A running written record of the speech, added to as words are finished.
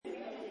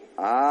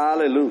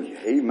Hallelujah.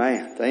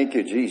 Amen. Thank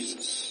you,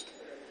 Jesus.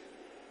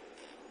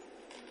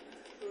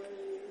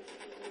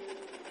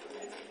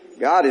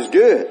 God is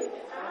good.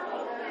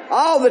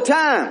 All the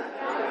time.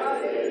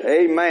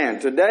 Amen.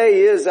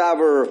 Today is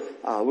we're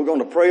going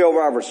to pray over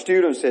our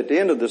students at the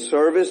end of the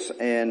service,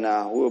 and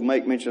we'll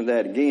make mention of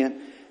that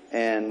again.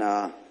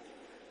 And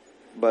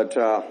but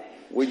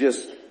we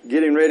just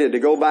getting ready to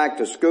go back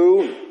to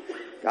school.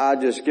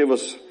 God just give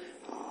us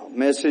a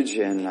message,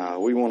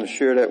 and we want to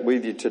share that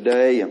with you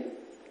today. And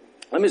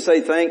let me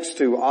say thanks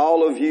to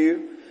all of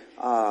you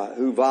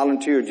who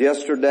volunteered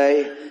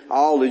yesterday,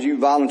 all that you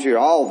volunteer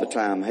all the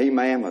time.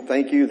 Amen. I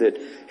thank you that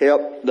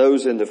helped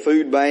those in the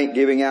food bank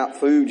giving out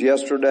food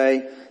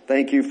yesterday.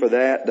 Thank you for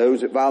that.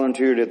 Those that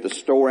volunteered at the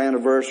store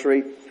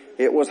anniversary.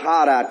 It was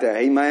hot out there.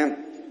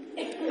 Amen.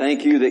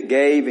 Thank you that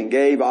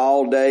gave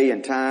all day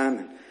and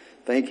time.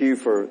 Thank you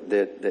for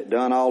that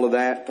done all of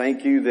that.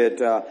 Thank you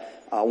that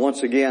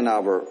once again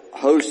our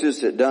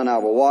hostess that done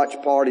our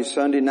watch party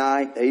Sunday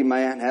night.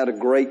 Amen. Had a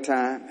great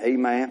time.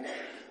 Amen.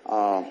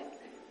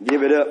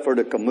 Give it up for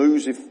the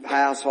Camusi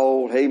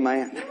household.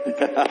 Amen.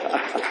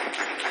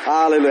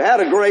 Hallelujah. Had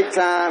a great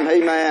time.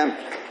 Amen.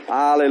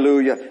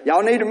 Hallelujah.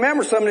 Y'all need to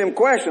remember some of them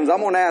questions. I'm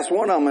going to ask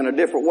one of them in a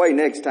different way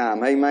next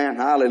time. Amen.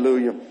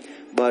 Hallelujah.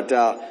 But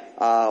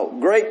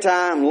great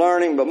time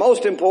learning. But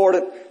most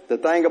important, the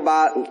thing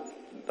about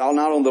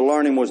not only the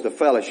learning was the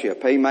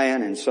fellowship.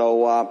 Amen. And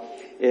so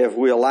if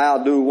we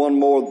do one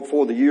more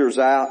before the year's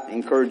out, I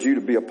encourage you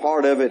to be a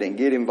part of it and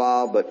get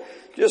involved. But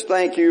just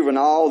thank you and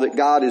all that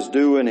God is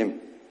doing and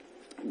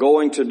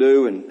going to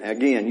do, and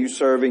again, you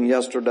serving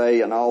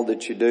yesterday and all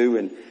that you do,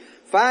 and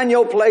find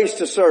your place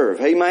to serve.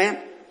 Amen.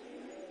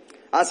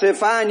 I said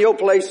find your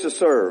place to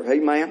serve.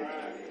 Amen.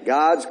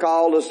 God's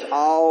called us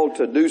all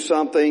to do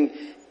something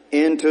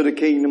into the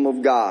kingdom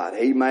of God.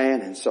 Amen.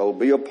 And so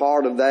be a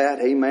part of that.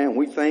 Amen.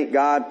 We thank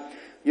God.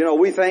 You know,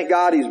 we thank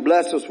God He's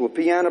blessed us with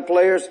piano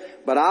players,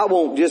 but I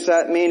want just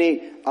that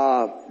many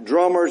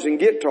drummers and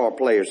guitar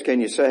players. Can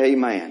you say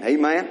amen?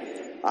 Amen.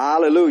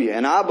 Hallelujah.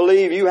 And I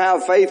believe you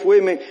have faith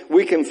with me.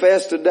 We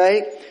confess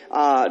today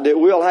that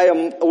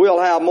we'll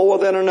have more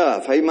than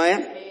enough.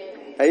 Amen.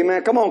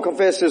 Amen. Come on,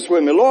 confess this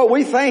with me. Lord,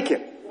 we thank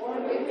you.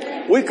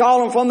 We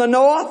call them from the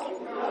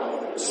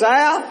north,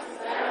 south,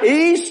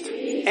 east,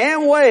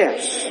 and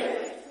west.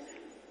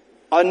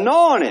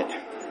 Anointed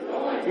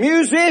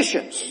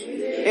musicians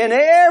in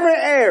every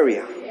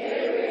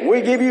area.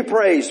 We give you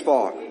praise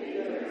for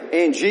it.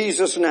 In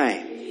Jesus'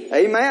 name.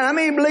 Amen. I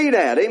mean, believe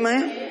that.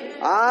 Amen.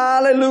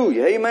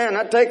 Hallelujah. Amen.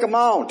 I take them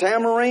all.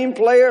 Tambourine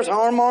players,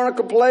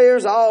 harmonica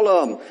players, all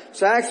of them.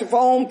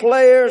 Saxophone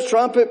players,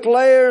 trumpet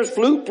players,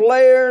 flute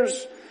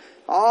players,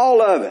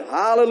 all of it.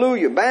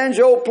 Hallelujah.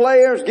 Banjo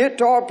players,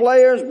 guitar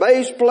players,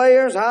 bass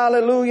players.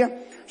 Hallelujah.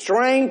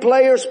 String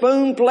players,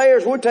 spoon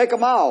players. We'll take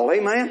them all.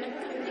 Amen.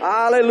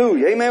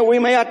 Hallelujah. Amen. We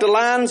may have to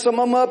line some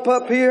of them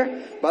up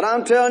here, but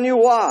I'm telling you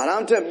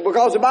what.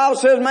 Because the Bible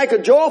says make a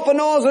joyful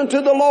noise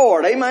unto the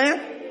Lord.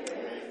 Amen.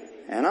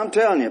 And I'm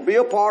telling you, be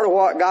a part of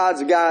what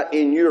God's got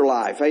in your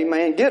life.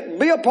 Amen.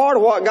 Be a part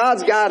of what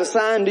God's got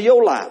assigned to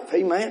your life.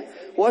 Amen.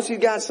 What's He's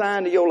got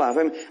assigned to your life?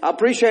 Amen. I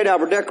appreciate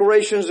our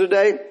decorations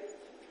today.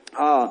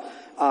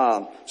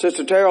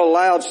 Sister Terrell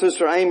allowed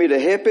Sister Amy to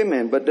help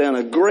him, but done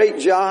a great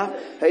job.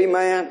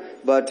 Amen.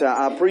 But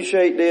I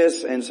appreciate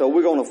this, and so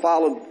we're going to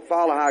follow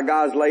how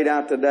God's laid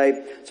out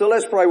today. So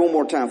let's pray one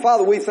more time.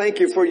 Father, we thank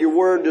you for your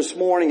word this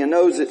morning and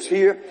those that's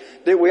here,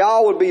 that we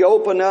all would be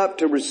open up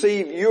to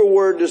receive your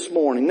word this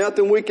morning.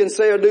 Nothing we can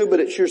say or do,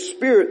 but it's your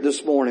spirit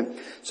this morning.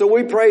 So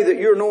we pray that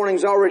your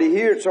anointing's already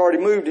here. It's already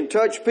moved and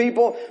touched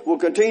people. We'll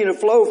continue to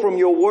flow from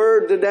your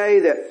word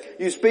today, that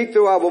you speak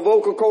through our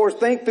vocal cords,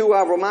 think through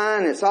our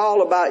mind. It's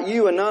all about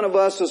you and none of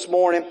us this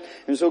morning.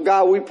 And so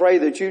God, we pray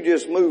that you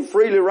just move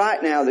freely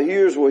right now. The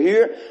hearers will hear.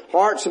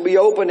 Hearts will be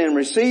open and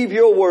receive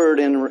your word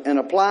and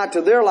apply it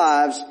to their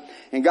lives.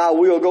 And God,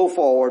 we'll go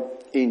forward.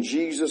 In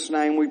Jesus'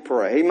 name we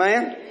pray.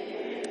 Amen.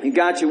 You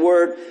got your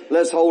word.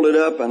 Let's hold it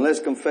up and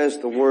let's confess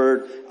the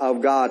word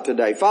of God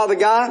today. Father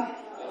God,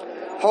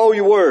 hold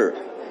your word.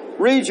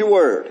 Read your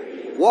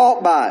word.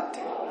 Walk by it.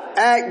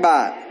 Act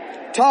by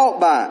it. Talk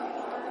by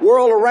it.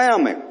 World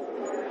around me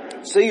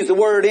sees the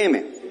word in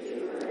me.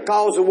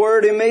 Calls the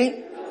word in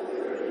me.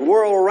 The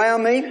world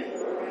around me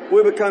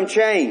will become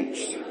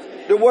changed.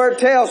 The word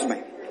tells me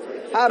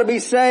how to be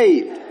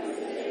saved,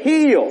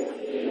 healed,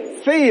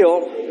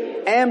 filled,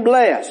 and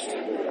blessed.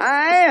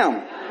 I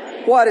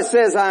am what it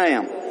says I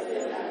am.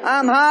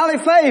 I'm highly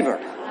favored.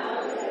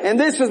 And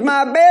this is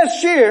my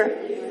best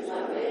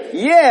year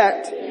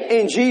yet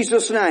in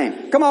Jesus'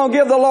 name. Come on,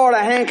 give the Lord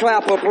a hand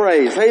clap of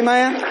praise.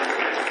 Amen.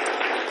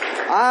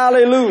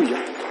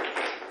 Hallelujah.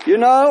 You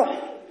know,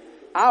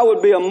 I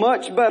would be a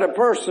much better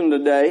person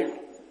today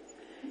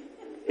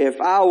if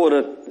I would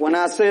have, when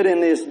I sat in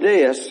this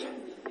desk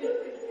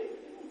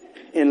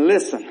and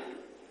listened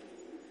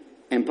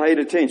and paid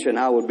attention,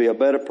 I would be a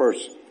better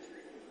person.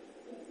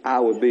 I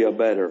would be a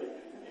better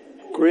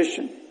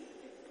Christian,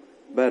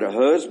 better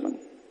husband,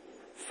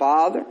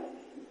 father,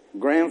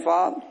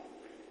 grandfather,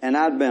 and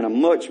I'd been a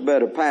much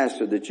better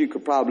pastor that you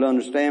could probably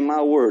understand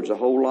my words a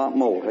whole lot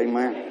more.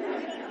 Amen.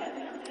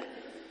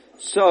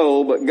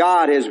 So, but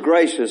God has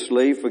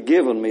graciously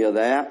forgiven me of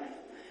that,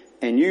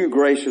 and you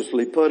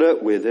graciously put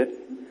up with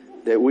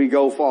it, that we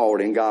go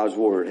forward in God's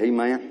Word.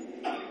 Amen.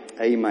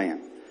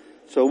 Amen.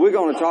 So we're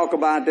going to talk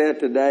about that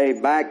today,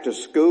 back to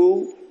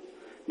school,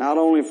 not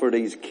only for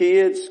these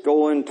kids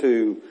going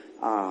to,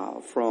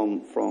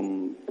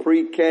 from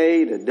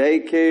pre-K to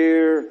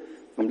daycare,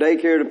 from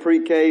daycare to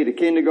pre-K to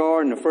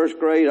kindergarten to first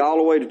grade, all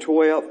the way to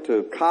 12th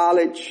to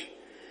college,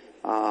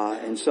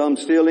 and some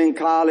still in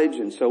college.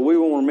 And so we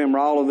want to remember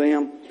all of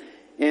them.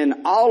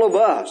 And all of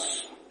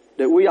us,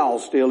 that we all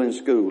still in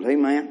school.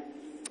 Amen.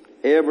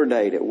 Every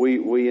day that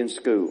we in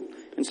school.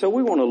 And so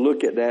we want to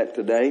look at that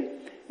today.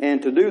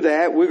 And to do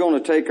that, we're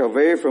going to take a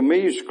very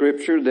familiar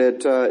scripture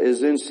that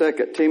is in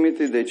 2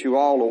 Timothy that you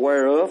all are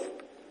aware of.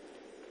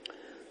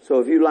 So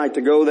if you'd like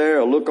to go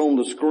there or look on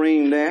the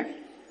screen there.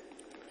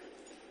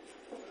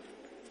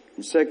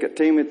 In 2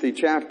 Timothy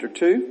chapter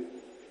 2.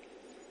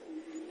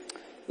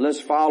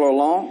 Let's follow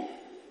along.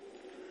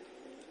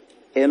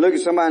 And look at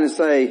somebody and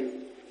say,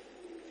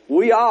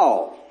 we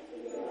all,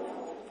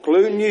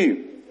 including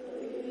you,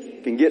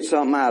 can get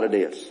something out of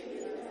this.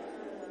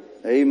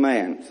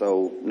 Amen.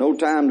 So no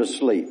time to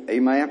sleep.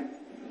 Amen.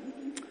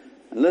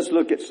 And let's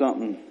look at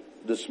something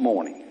this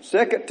morning.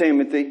 2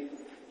 Timothy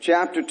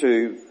chapter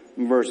 2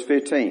 verse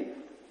 15.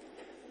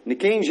 And the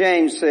King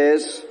James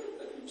says,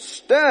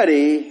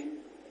 study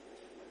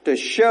to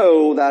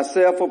show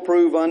thyself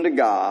approved unto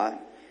God,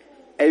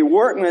 a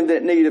workman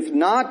that needeth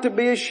not to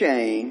be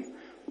ashamed,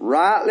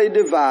 rightly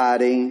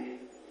dividing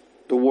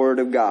the word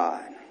of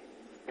God.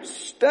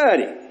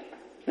 Study.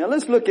 Now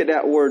let's look at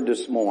that word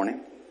this morning.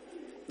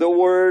 The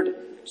word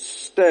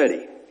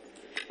study.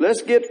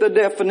 Let's get the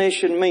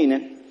definition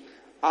meaning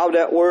of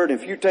that word.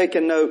 If you're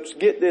taking notes,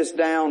 get this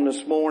down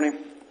this morning.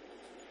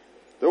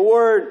 The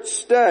word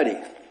study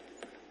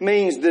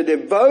means the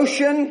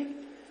devotion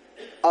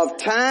of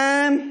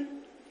time,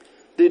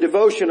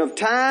 devotion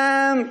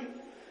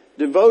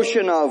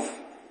of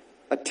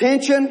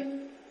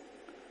attention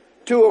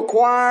to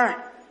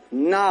acquire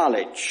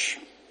knowledge.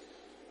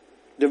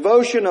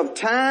 Devotion of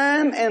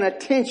time and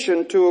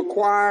attention to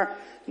acquire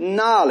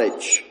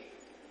knowledge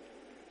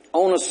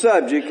on a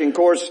subject. And of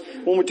course,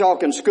 when we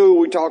talk in school,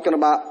 we're talking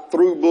about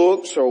through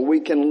books, or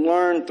we can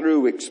learn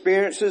through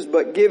experiences,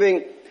 but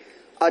giving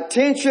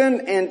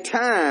attention and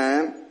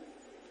time,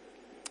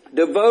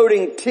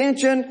 devoting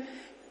attention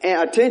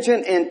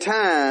and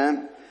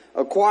time,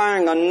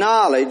 acquiring the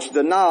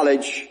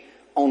knowledge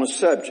on a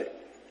subject.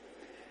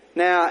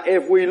 Now,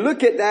 if we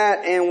look at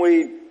that and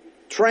we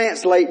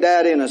translate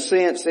that in a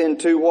sense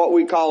into what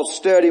we call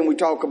study, and we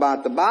talk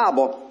about the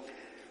Bible,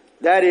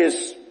 that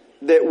is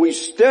that we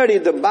study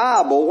the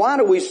Bible. Why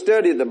do we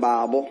study the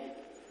Bible?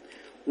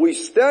 We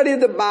study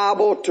the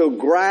Bible to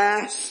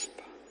grasp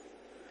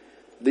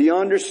the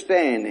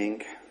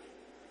understanding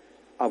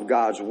of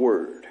God's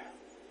Word.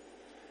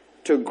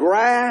 To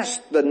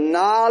grasp the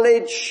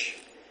knowledge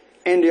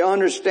and the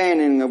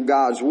understanding of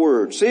God's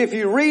Word. See, if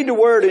you read the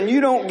Word and you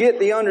don't get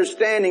the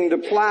understanding to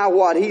apply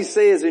what He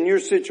says in your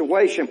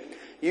situation,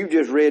 you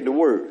just read the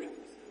Word.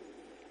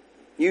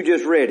 You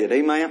just read it.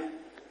 Amen?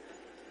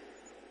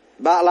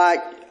 About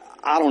like,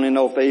 I don't even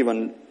know if they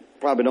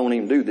probably don't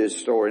even do this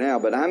story now,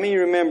 but how many of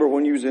you remember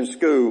when you was in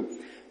school,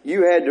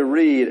 you had to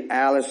read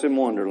Alice in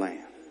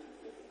Wonderland?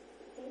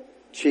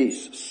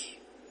 Jesus.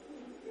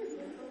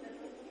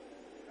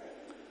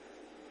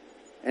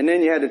 And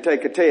then you had to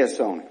take a test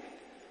on it.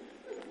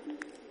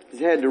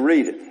 You had to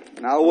read it.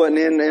 And I wasn't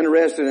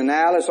interested in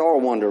Alice or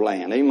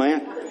Wonderland.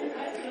 Amen.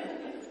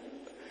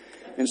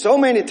 And so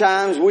many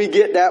times we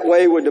get that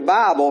way with the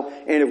Bible,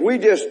 and if we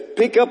just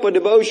pick up a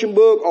devotion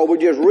book or we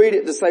just read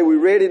it to say we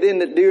read it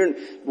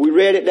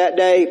that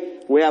day,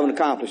 we haven't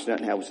accomplished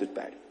nothing. How was it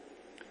bad?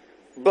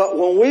 But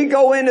when we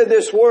go into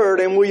this Word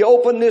and we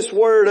open this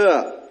Word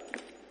up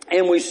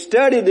and we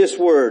study this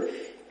Word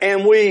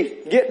and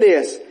we, get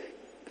this,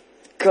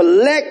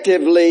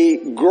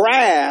 collectively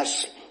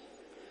grasp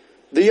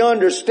the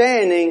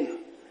understanding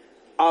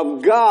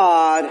of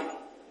God, I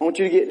want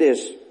you to get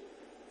this,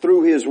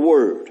 through His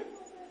Word.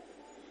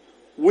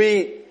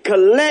 We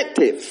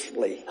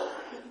collectively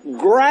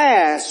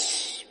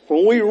grasp,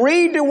 when we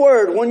read the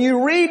Word, when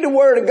you read the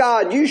Word of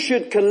God, you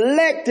should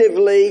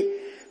collectively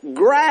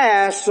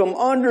grasp some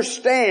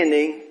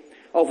understanding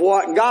of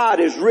what God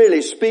is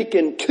really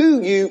speaking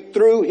to you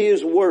through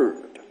His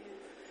Word.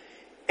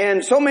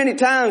 And so many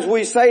times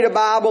we say the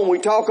Bible and we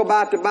talk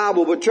about the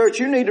Bible, but church,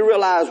 you need to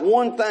realize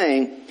one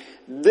thing.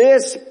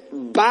 This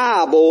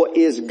Bible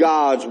is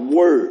God's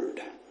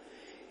Word.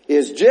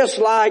 It's just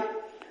like,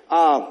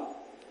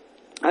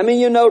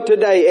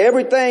 today,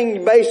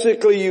 everything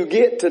basically you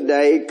get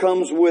today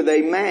comes with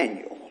a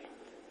manual.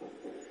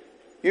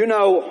 You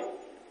know,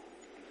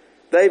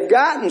 they've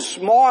gotten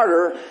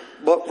smarter,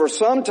 but for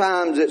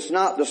sometimes it's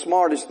not the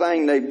smartest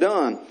thing they've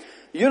done.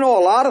 You know,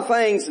 a lot of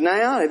things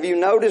now, have you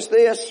noticed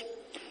this?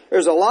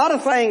 There's a lot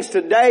of things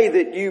today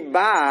that you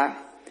buy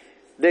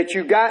that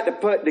you got to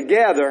put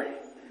together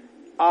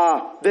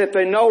that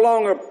they no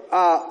longer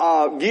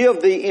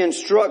give the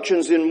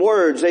instructions in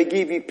words. They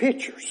give you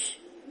pictures.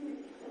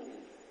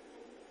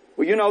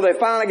 Well, you know, they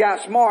finally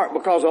got smart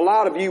because a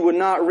lot of you would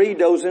not read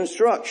those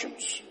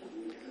instructions.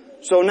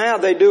 So now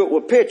they do it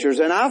with pictures.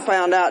 And I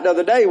found out the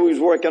other day we was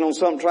working on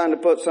something, trying to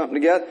put something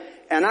together.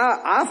 And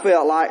I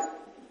felt like,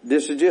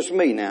 this is just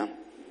me now.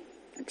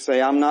 Like I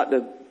say, I'm not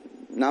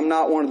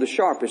one of the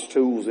sharpest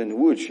tools in the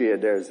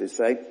woodshed there, as they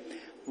say.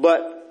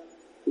 But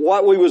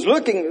what we was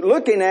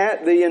looking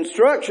at, the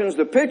instructions,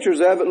 the pictures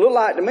of it, looked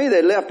like to me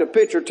they left a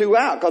picture or two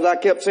out, because I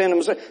kept saying to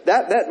myself,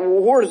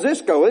 where does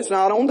this go? It's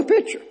not on the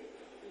picture.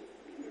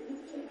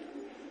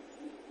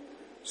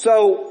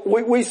 So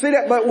we see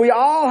that, but we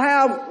all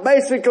have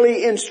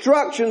basically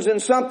instructions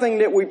in something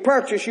that we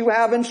purchase. You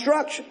have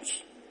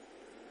instructions.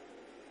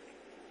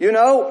 You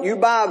know, you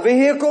buy a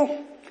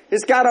vehicle,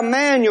 it's got a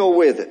manual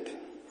with it.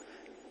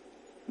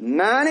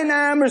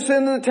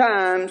 99% of the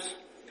times,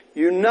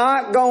 you're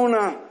not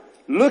gonna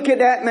look at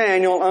that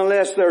manual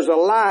unless there's a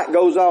light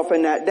goes off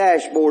in that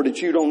dashboard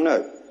that you don't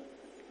know.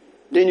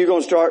 Then you're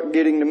going to start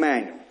getting the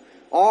manual.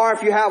 Or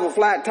if you have a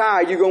flat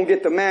tire, you're going to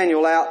get the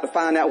manual out to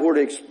find out where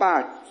the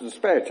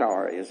spare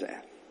tire is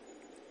at.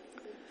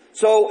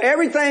 So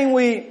everything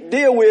we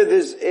deal with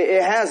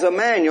it has a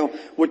manual.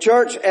 Well,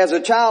 church, as a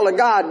child of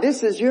God,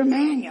 this is your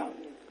manual.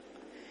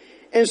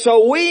 And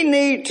so we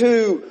need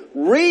to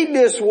read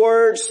this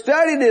Word,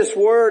 study this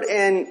Word,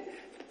 and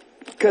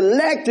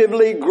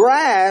collectively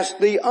grasp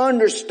the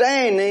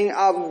understanding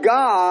of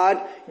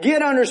God,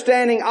 get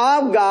understanding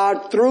of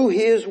God through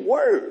His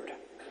Word.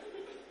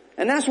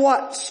 And that's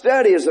what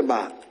study is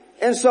about.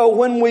 And so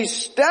when we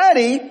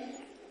study,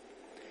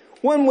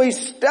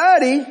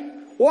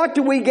 what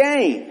do we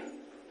gain?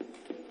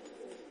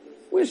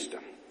 Wisdom.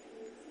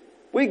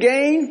 We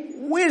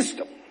gain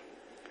wisdom.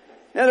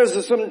 Now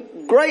there's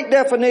some great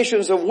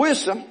definitions of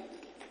wisdom.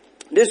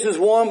 This is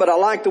one, but I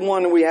like the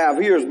one that we have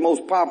here, is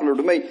most popular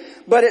to me.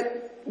 But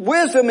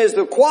wisdom is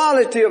the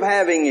quality of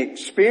having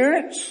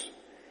experience,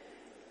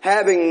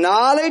 having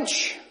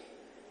knowledge,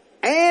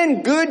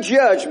 and good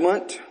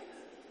judgment,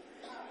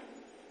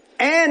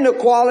 and the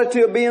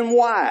quality of being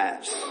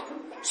wise.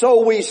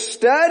 So we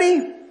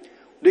study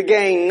to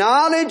gain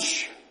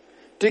knowledge,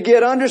 to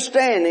get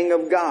understanding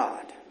of God.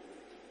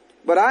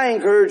 But I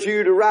encourage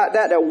you to write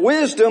that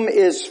wisdom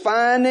is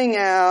finding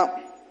out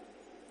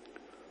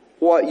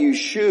what you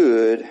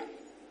should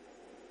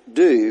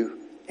do,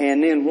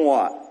 and then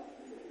what?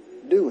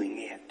 Doing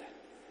it.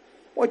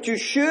 What you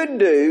should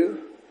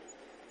do,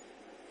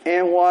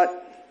 and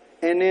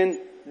then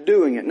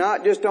doing it.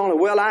 Not just only,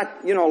 a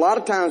lot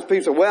of times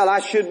people say, I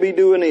should be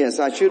doing this,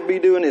 I should be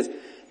doing this.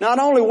 Not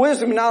only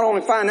wisdom, not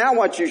only find out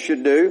what you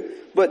should do,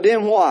 but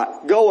then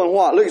what? Go and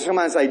what? Look at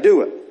somebody and say,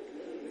 do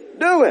it.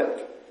 Do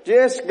it.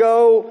 Just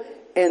go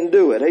and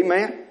do it.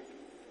 Amen.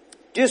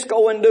 Just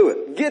go and do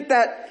it. Get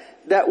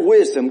that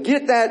wisdom.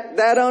 Get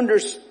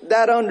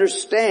that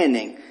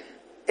understanding.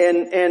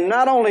 And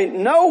not only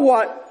know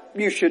what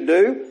you should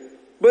do,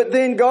 but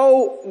then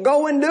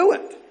go and do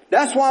it.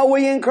 That's why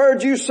we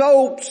encourage you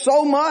so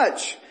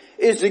much,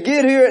 is to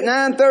get here at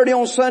 9:30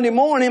 on Sunday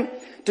morning,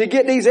 to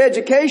get these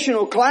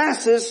educational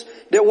classes,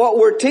 that what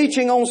we're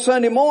teaching on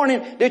Sunday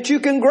morning, that you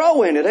can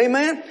grow in it.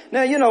 Amen.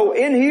 Now,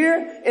 in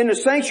here, in the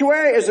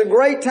sanctuary, is a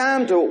great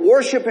time to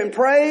worship and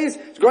praise.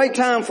 It's a great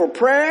time for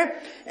prayer.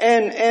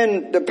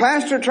 And the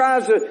pastor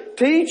tries to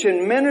teach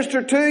and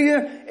minister to you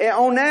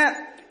on that.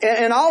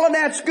 And all of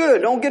that's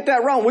good. Don't get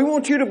that wrong. We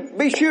want you to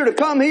be sure to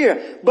come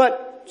here.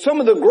 But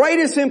some of the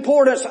greatest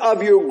importance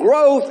of your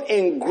growth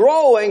in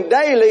growing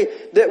daily,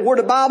 that where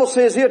the Bible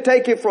says He'll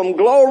take you from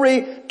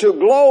glory to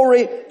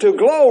glory to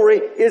glory,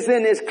 is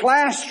in this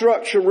class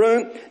structure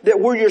room, that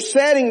where you're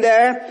sitting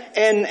there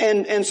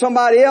and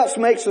somebody else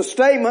makes a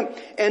statement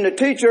and the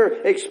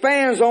teacher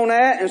expands on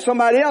that and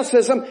somebody else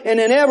says something, and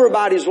then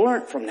everybody's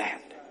learned from that.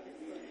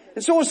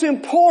 And so it's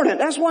important.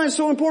 That's why it's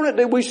so important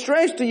that we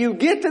stress to you,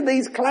 get to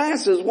these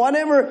classes.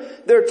 Whatever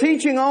they're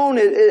teaching on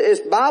is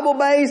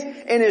Bible-based,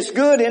 and it's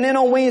good. And then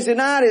on Wednesday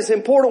night, it's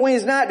important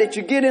Wednesday night that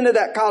you get into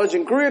that college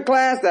and career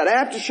class, that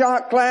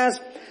aftershock class,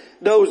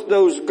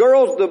 those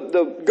girls,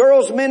 the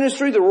girls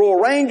ministry, the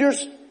Royal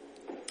Rangers.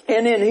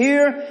 And in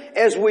here,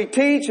 as we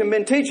teach and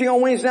been teaching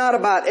on Wednesday night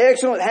about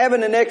excellence,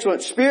 having an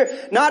excellent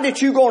spirit, not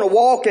that you're going to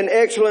walk in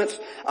excellence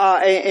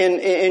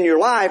in your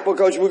life,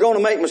 because we're going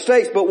to make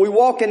mistakes, but we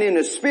walking in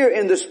the Spirit.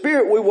 In the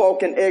Spirit, we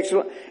walk in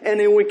excellence, and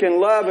then we can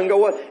love and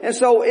go up. And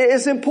so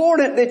it's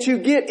important that you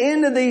get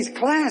into these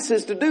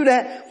classes to do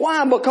that.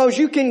 Why? Because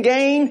you can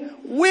gain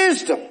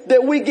wisdom.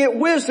 That we get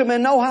wisdom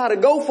and know how to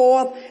go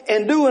forth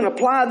and do and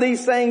apply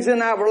these things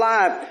in our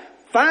life.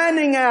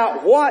 Finding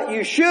out what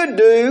you should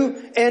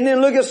do, and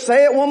then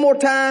say it one more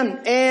time,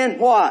 and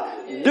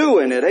what?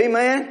 Doing it.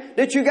 Amen.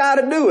 That you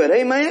gotta do it.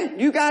 Amen.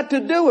 You got to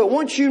do it.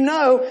 Once you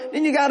know,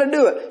 then you gotta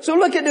do it. So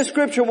look at this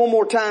scripture one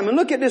more time, and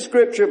look at this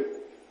scripture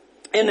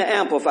in the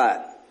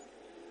Amplified.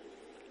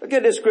 Look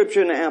at this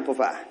scripture in the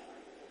Amplified.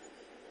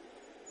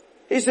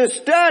 He says,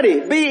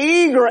 study,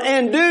 be eager,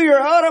 and do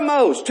your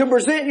uttermost to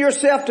present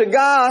yourself to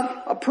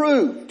God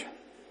approved.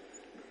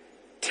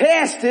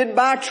 tested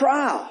by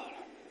trial.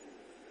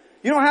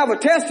 You don't have a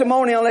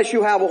testimony unless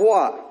you have a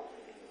what?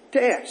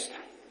 Test.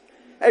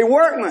 A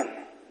workman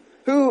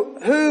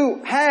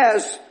who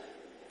has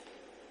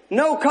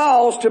no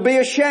cause to be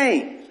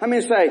ashamed. How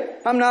many say,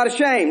 I'm not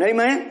ashamed?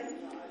 Amen?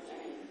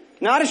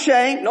 Not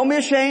ashamed. Don't be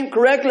ashamed.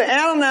 Correctly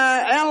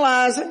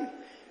analyzing,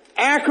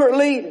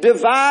 accurately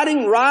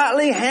dividing,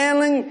 rightly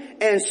handling,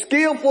 and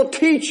skillful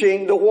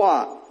teaching the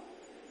what?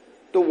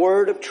 The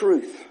word of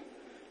truth.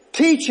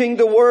 Teaching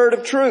the word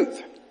of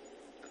truth.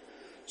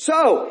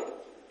 So,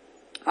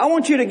 I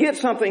want you to get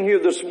something here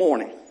this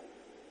morning.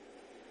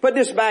 Put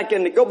this back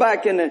in go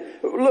back in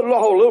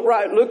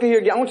look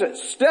here. I want you to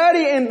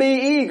study and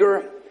be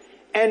eager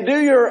and do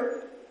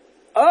your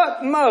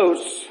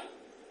utmost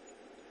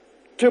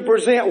to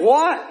present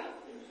what?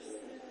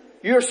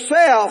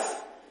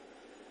 Yourself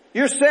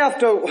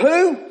to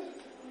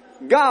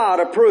who? God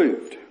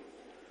approved.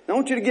 I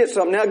want you to get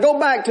something. Now go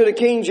back to the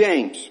King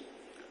James.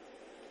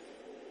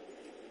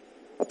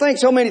 I think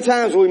so many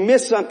times we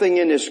miss something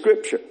in this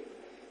scripture.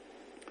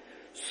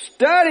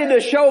 Study to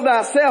show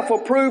thyself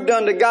approved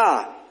unto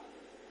God.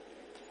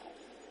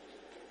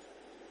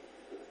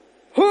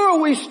 Who are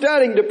we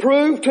studying to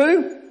prove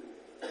to?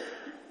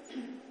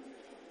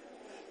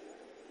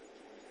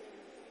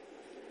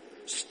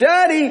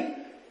 Study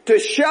to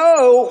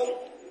show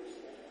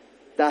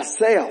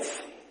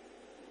thyself.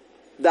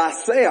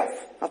 Thyself.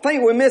 I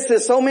think we miss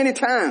this so many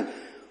times.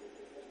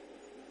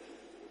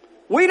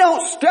 We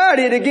don't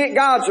study to get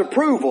God's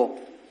approval.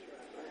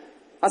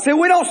 I said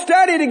we don't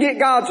study to get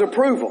God's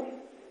approval.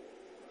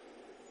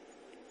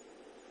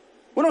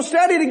 We don't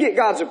study to get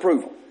God's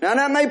approval. Now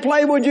that may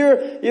play with your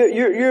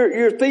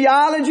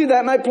theology,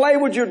 that may play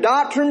with your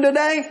doctrine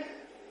today,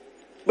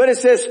 but it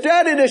says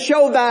study to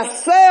show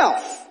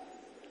thyself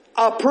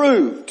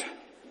approved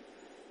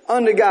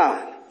unto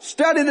God.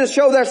 Study to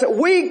show thyself.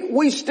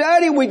 We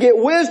study, we get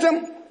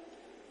wisdom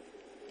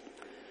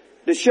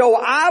to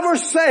show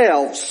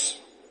ourselves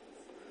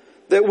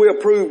that we're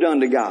approved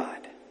unto God.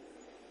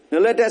 Now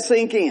let that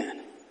sink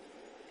in.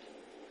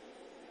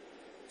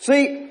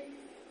 See,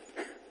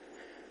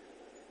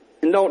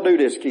 and don't do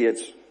this,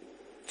 kids.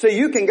 See,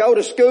 you can go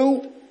to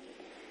school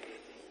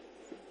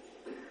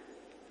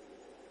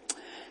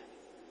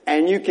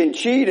and you can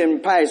cheat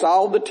and pass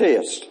all the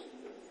tests.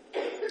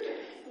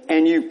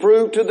 And you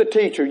prove to the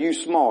teacher you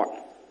smart.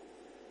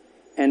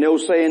 And the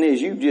old saying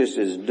is, you just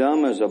as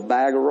dumb as a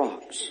bag of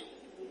rocks.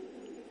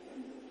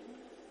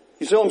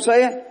 You see what I'm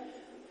saying?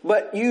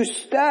 But you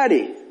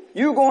study.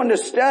 You're going to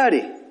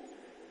study.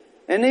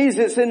 And these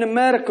that's in the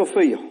medical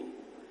field.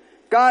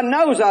 God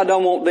knows I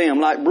don't want them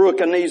like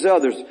Brooke and these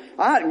others.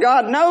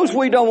 God knows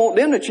we don't want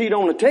them to cheat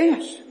on the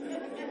test.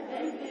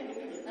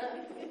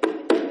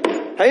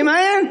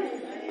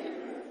 Amen?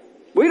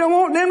 We don't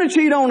want them to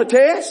cheat on the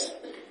test.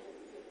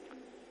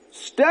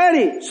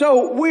 Study.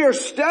 So we are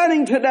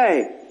studying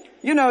today.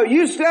 You know,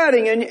 you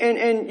studying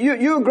and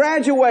you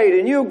graduate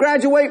and you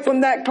graduate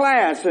from that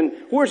class and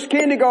where's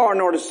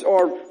kindergarten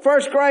or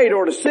first grade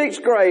or the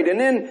 6th grade and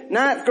then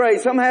 9th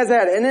grade, some has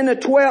that, and then the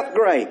 12th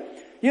grade.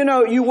 You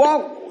know, you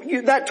walk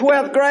that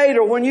 12th grade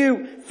or when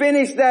you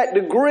finish that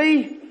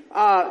degree,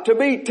 to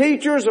be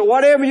teachers or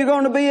whatever you're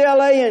going to be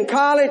LA in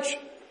college,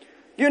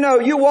 you know,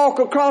 you walk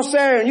across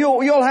there and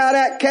you'll have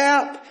that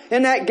cap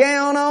and that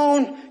gown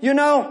on, you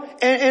know,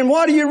 and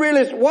what do you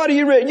really,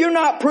 you're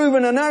not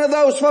proving to none of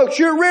those folks.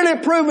 You're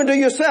really proving to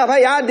yourself,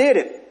 hey, I did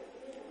it.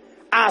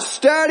 I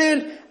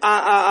studied,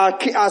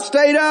 I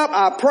stayed up,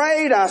 I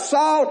prayed, I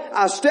sought,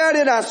 I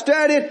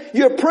studied.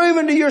 You're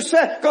proving to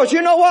yourself. Because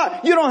you know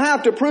what? You don't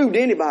have to prove to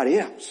anybody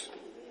else.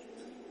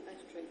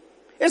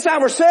 It's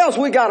ourselves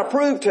we got to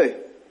prove to.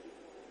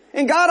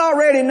 And God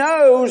already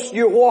knows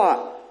your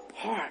what?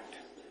 Heart.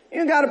 You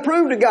don't got to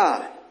prove to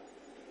God.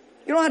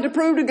 You don't have to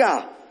prove to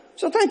God.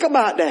 So think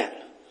about that.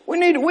 We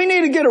need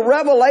to get a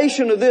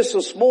revelation of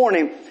this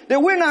morning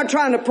that we're not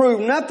trying to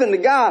prove nothing to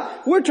God.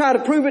 We're trying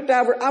to prove it to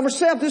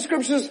ourselves. This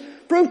scripture says,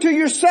 prove to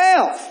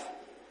yourself.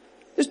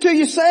 It's to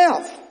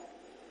yourself.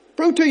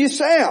 Prove to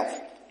yourself.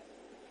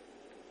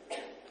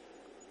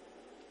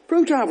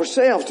 Prove to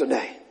ourselves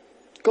today.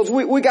 Because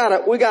we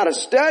gotta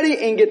study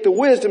and get the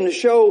wisdom to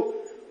show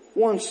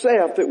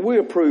oneself that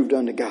we're approved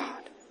unto God.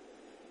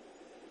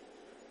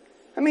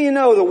 I mean, you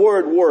know the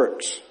word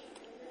works.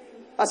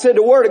 I said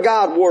the word of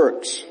God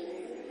works.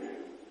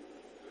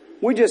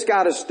 We just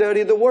got to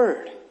study the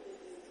word.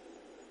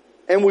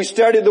 And we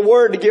study the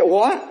word to get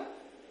what?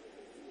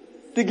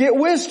 To get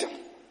wisdom,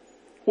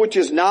 which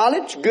is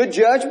knowledge, good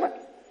judgment,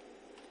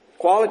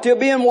 quality of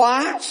being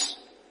wise,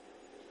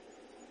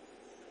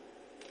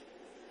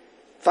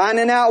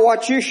 finding out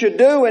what you should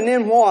do and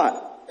then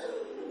what?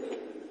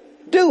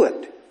 Do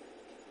it.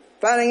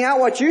 Finding out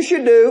what you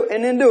should do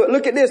and then do it.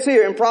 Look at this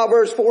here in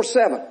Proverbs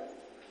 4:7.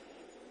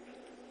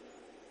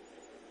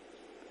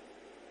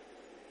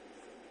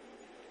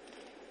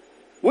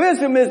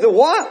 Wisdom is the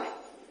what?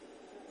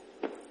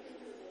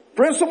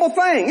 Principal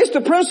thing. It's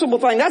the principal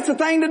thing. That's the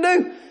thing to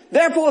do.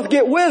 Therefore,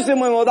 get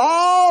wisdom, and with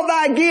all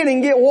thy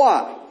getting, get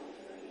what?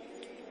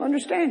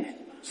 Understanding.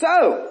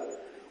 So,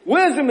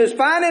 Wisdom is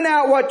finding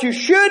out what you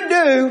should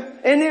do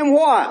and then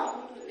what?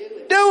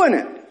 Doing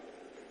it.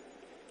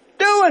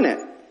 Doing it.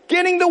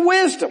 Getting the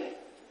wisdom.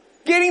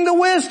 Getting the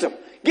wisdom.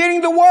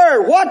 Getting the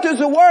Word. What does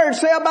the Word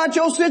say about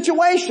your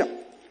situation?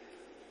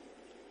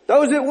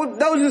 Those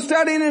that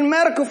studying in the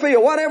medical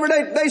field, whatever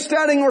they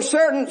studying or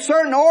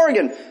certain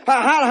organ.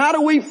 How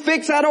do we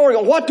fix that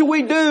organ? What do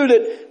we do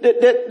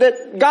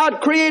that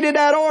God created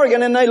that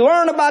organ, and they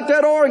learn about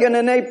that organ,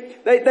 and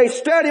they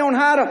study on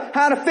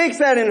how to fix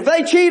that. And if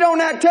they cheat on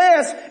that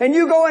test and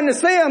you go in to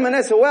see them and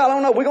they say, well, I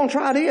don't know, we're going to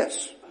try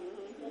this.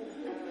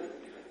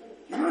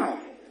 No.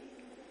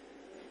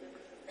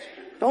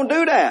 Don't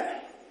do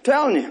that. I'm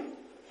telling you.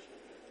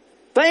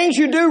 Things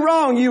you do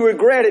wrong, you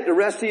regret it the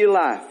rest of your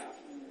life.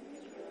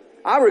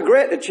 I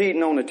regret the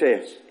cheating on the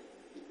test.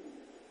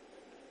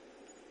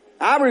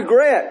 I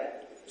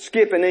regret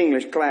skipping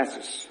English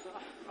classes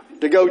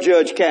to go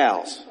judge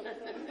cows.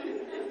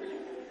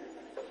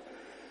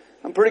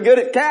 I'm pretty good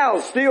at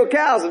cows, steal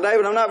cows today,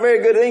 but I'm not very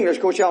good at English.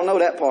 Of course, y'all know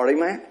that part,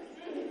 amen?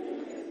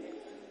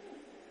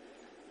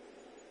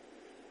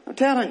 I'm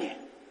telling you.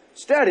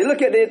 Study.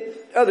 Look at the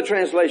other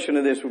translation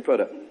of this we put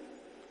up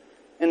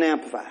in the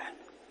Amplified.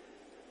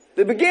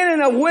 The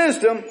beginning of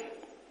wisdom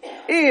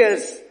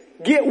is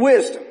get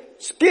wisdom.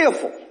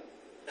 Skillful.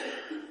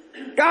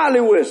 Godly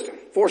wisdom.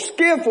 For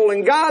skillful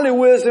and godly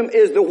wisdom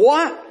is the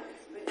what?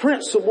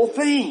 Principal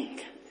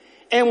thing.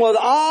 And with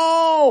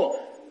all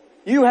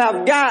you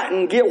have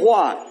gotten, get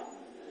what?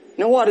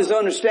 Now what is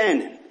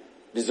understanding?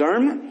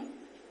 Discernment,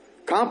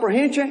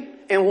 comprehension,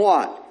 and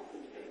what?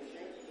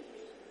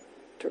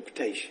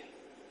 Interpretation.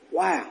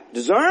 Wow.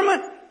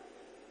 Discernment,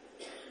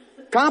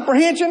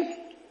 comprehension.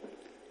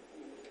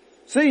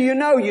 See,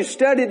 you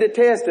study the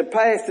test to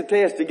pass the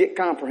test to get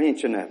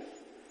comprehension of it.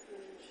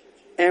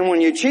 And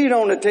when you cheat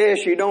on the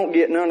test, you don't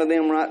get none of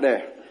them right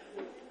there.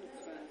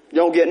 You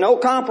don't get no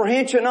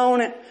comprehension on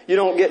it. You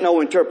don't get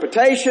no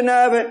interpretation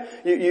of it.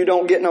 You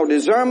don't get no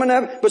discernment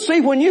of it. But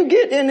see, when you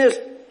get in this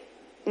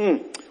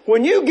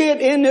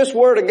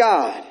Word of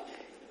God,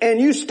 and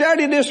you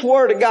study this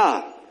Word of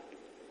God,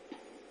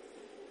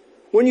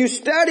 when you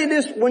study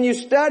this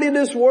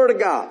Word of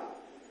God,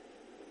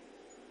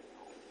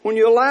 when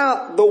you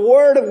allow the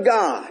Word of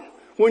God,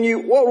 when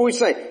you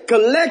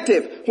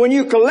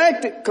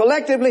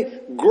collectively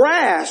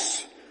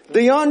grasp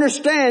the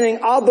understanding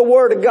of the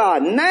Word of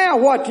God. Now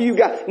what do you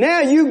got? Now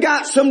you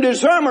got some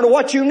discernment of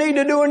what you need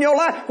to do in your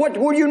life.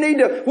 Where you need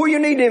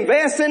to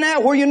invest in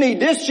that, where you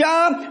need this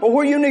job, or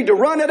where you need to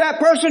run to that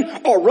person,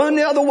 or run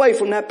the other way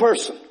from that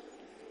person.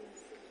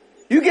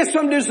 You get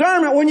some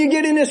discernment when you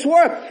get in this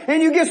Word,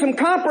 and you get some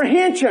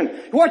comprehension.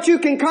 What you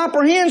can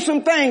comprehend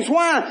some things.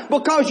 Why?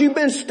 Because you've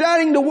been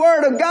studying the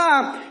Word of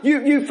God.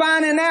 You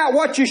finding out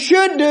what you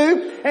should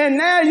do, and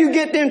now you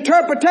get the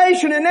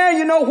interpretation, and now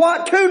you know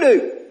what to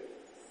do.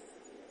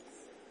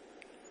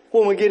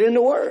 When we get in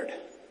the Word.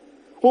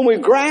 When we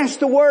grasp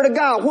the Word of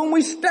God. When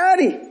we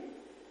study.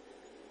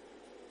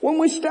 When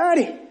we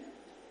study.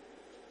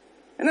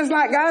 And it's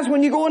like, guys,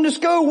 when you go into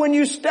school, when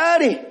you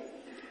study.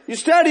 You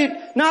study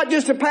not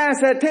just to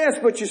pass that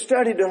test, but you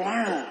study to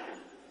learn.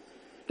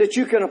 That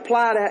you can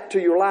apply that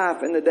to your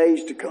life in the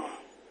days to come.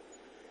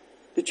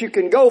 That you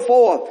can go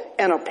forth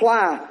and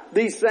apply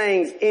these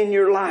things in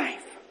your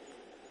life.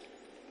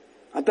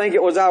 I think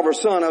it was our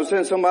son. I was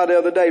saying somebody the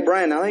other day,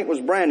 Brandon. I think it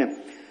was Brandon.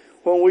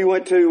 When we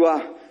went to,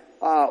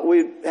 we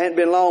hadn't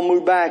been long,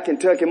 moved back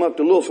and took him up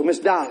to Louisville, Miss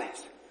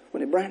Dolly's.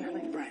 Wasn't it Brandon? I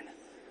think Brandon.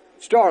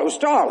 Starla. It was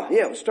Starla.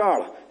 Yeah, it was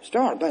Starla.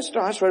 Starla.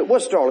 That's right. It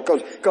was Starla.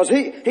 Cause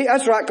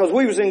that's right. Cause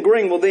we was in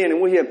Greenville then,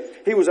 and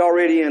he was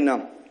already in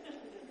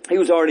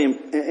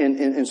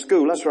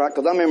school. That's right.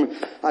 Cause I remember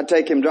I'd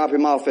take him, drop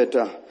him off at,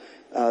 the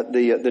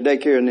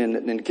daycare and then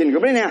the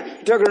kindergarten. But anyhow,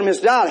 I took her to Miss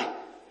Dolly.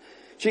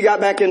 She got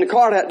back in the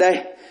car that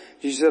day.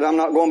 She said, I'm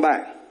not going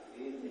back.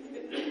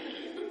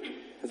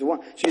 I said,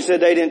 what? She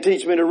said, they didn't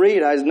teach me to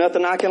read. There's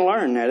nothing I can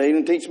learn there. They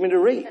didn't teach me to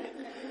read.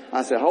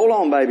 I said, hold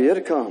on, baby.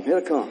 It'll come.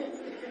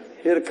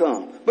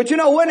 But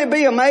wouldn't it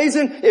be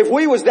amazing if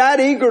we was that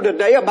eager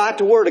today about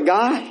the Word of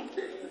God?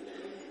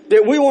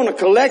 That we want to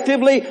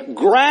collectively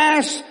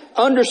grasp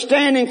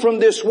understanding from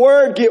this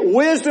Word, get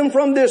wisdom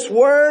from this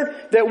Word,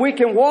 that we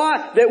can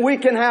what? That we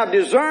can have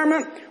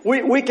discernment,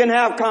 we can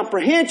have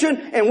comprehension,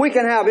 and we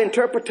can have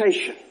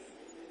interpretation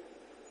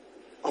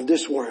of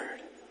this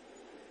Word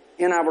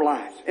in our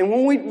lives. And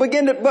when we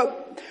begin to,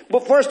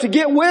 but first to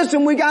get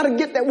wisdom, we gotta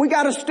get that, we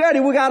gotta study,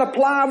 we gotta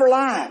apply our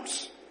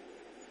lives.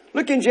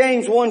 Look in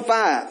James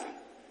 1:5.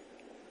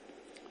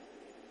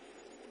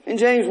 In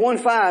James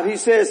 1:5, he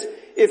says,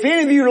 if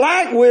any of you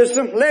lack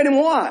wisdom, let him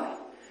what?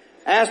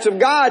 Ask of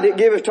God that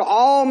giveth to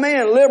all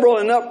men liberal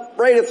and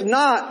upbraideth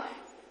not,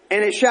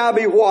 and it shall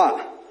be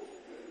what?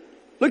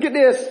 Look at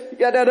this. You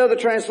got that other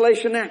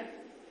translation there?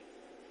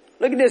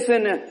 Look at this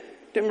in the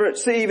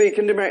CEV,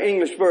 Contemporary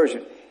English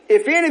Version.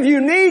 If any of you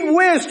need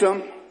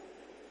wisdom,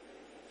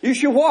 you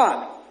should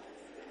what?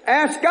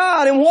 Ask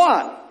God and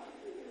what?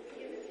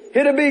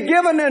 It'll be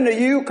given unto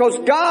you because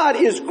God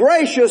is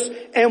gracious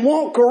and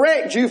won't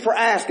correct you for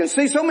asking.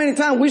 See, so many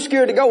times we're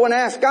scared to go and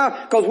ask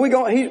God because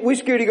we're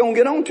scared He's going to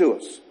get on to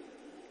us.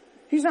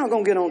 He's not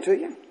going to get on to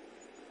you.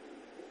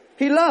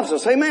 He loves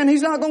us. Amen.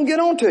 He's not going to get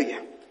on to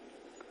you.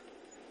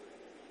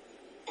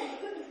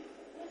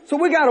 So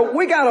we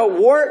gotta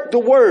work the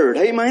Word.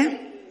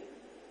 Amen.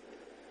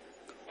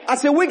 I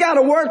said we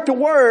gotta work the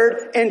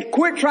Word and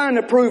quit trying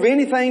to prove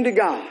anything to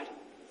God.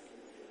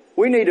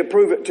 We need to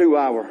prove it to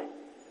ourselves.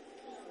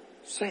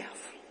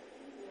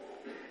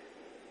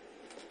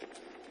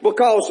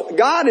 Because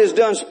God has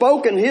done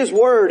spoken His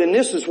Word, and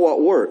this is what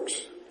works.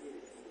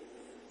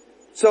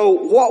 So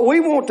what we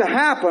want to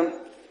happen,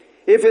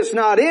 if it's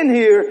not in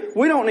here,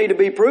 we don't need to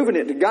be proving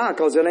it to God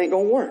because it ain't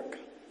going to work.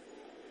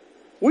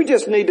 We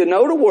just need to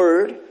know the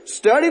Word,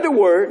 study the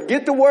Word,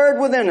 get the Word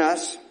within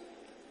us,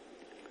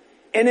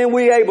 and then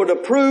we're able to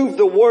prove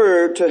the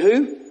Word to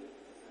who?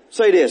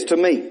 Say this, to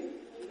me.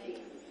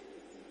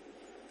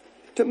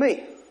 To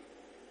me.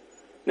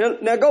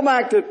 Now go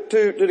back to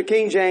the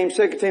King James,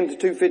 2 Timothy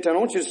 2:15. I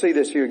want you to see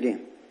this here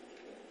again.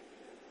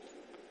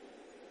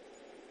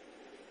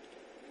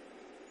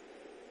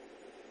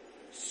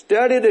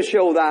 Study to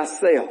show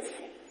thyself.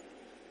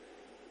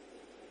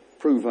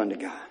 Prove unto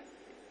God.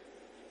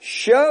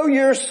 Show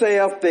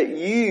yourself that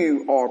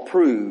you are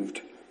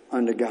proved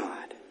unto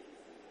God.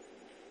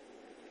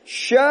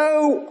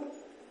 Show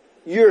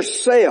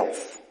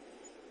yourself.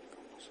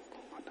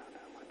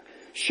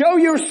 Show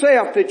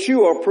yourself that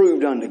you are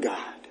proved unto God.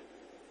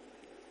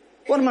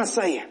 What am I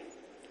saying?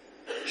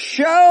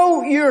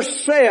 Show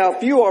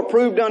yourself you are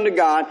proved unto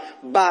God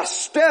by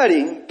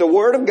studying the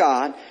Word of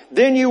God.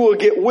 Then you will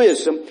get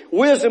wisdom.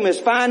 Wisdom is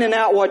finding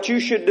out what you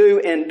should do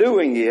and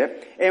doing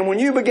it. And when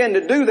you begin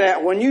to do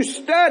that, when you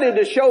study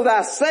to show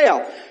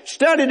thyself,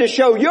 study to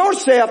show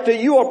yourself that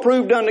you are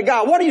proved unto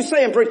God. What are you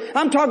saying, priest?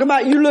 I'm talking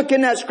about you look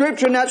in that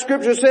scripture, and that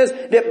scripture says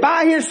that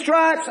by His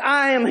stripes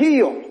I am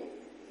healed.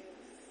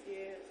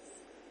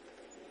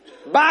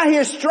 By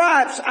His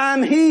stripes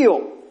I'm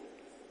healed.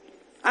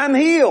 I'm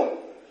healed.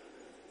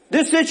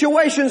 This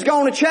situation's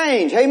going to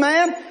change.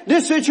 Amen.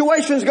 This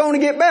situation's going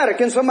to get better.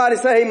 Can somebody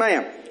say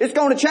amen? It's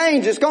going to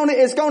change. It's going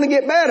to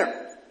get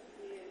better.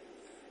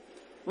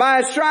 By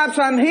His stripes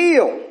I'm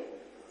healed.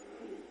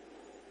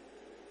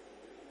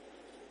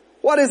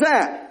 What is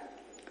that?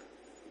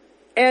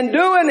 And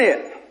doing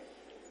it.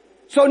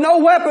 So no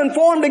weapon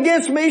formed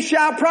against me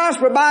shall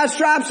prosper. By His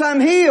stripes I'm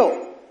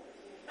healed.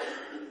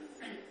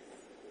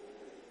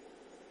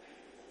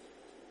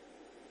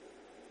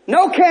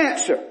 No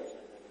cancer.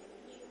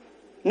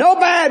 No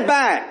bad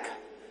back.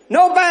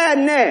 No bad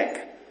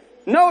neck.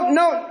 No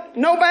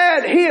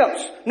bad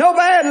hips. No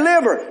bad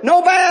liver.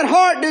 No bad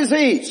heart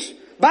disease.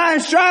 By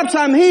His stripes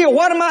I'm healed.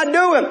 What am I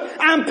doing?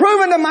 I'm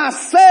proving to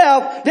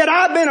myself that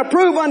I've been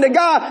approved unto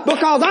God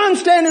because I'm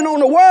standing on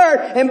the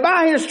Word, and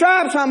by His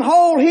stripes I'm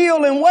whole,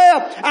 healed, and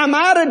well. I'm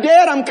out of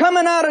debt. I'm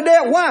coming out of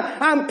debt. Why?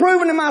 I'm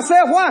proving to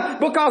myself. Why?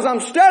 Because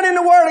I'm studying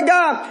the Word of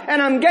God and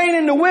I'm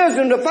gaining the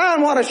wisdom to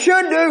find what I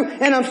should do,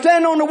 and I'm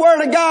standing on the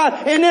Word of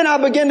God, and then I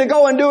begin to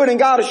go and do it, and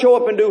God will show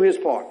up and do His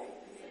part.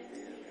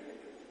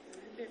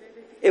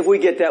 If we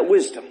get that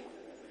wisdom.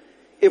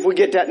 If we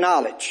get that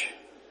knowledge.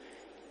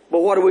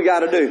 But what do we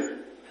got to do?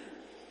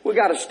 We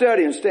got to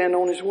study and stand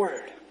on His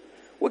Word.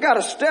 We got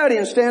to study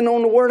and stand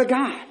on the Word of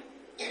God.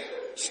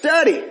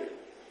 Study.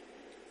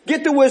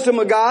 Get the wisdom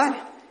of God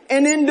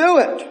and then do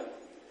it.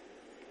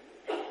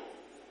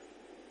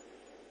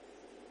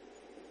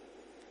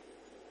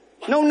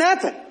 No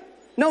nothing.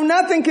 No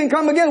nothing can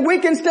come again. We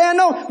can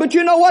stand on. But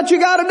you know what you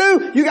got to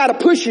do? You got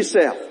to push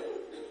yourself.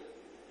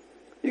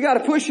 You got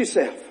to push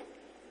yourself.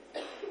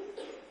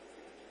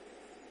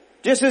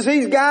 Just as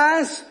these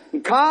guys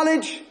in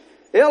college,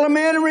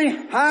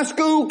 elementary, high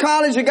school,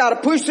 college, they got to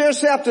push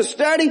themselves to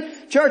study.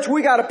 Church,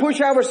 we got to push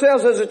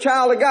ourselves as a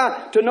child of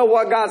God to know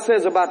what God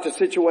says about the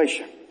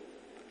situation.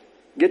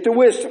 Get the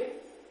wisdom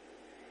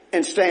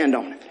and stand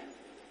on it.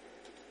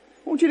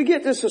 I want you to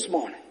get this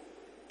morning.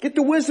 Get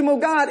the wisdom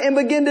of God and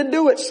begin to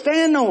do it.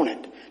 Stand on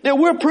it. That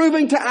we're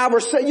proving to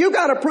ourselves. You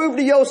got to prove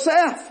to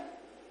yourself.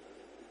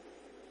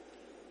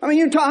 I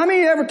mean, how many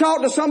of you ever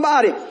talk to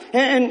somebody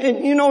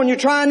and you know, and you're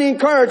trying to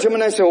encourage them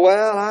and they say,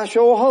 well, I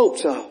sure hope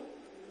so.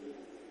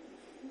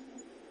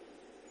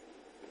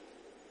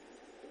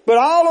 But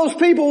all those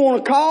people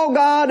want to call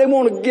God. They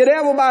want to get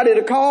everybody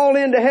to call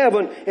into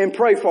heaven and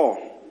pray for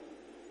them.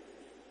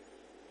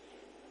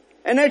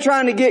 And they're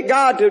trying to get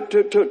God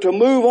to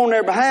move on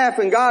their behalf.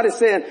 And God is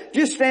saying,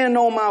 just stand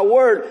on my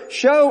word.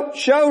 Show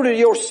to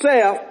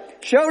yourself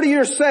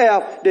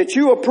that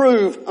you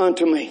approve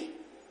unto me.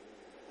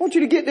 I want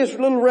you to get this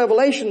little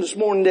revelation this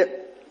morning that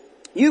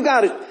you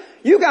gotta,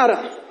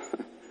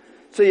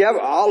 see,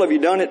 all of you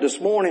done it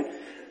this morning.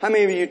 How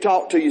many of you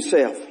talk to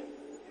yourself?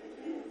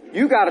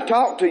 You gotta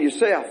talk to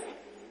yourself.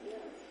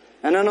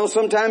 And I know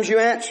sometimes you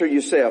answer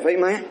yourself,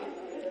 amen?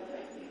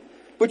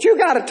 But you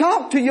gotta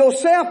talk to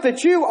yourself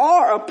that you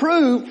are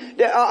approved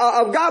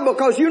of God,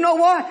 because you know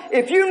what?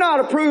 If you're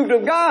not approved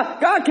of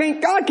God, God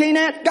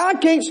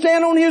can't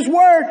stand on His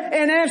word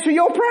and answer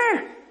your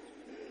prayer.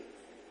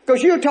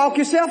 Because you'll talk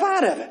yourself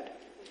out of it.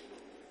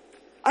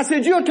 I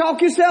said, you'll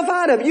talk yourself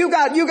out of it. You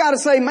got to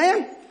say,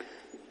 man,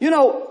 you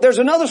know, there's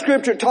another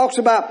scripture that talks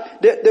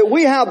about that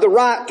we have the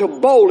right to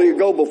boldly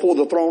go before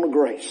the throne of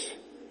grace.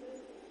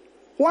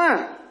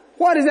 Why?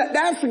 What is that?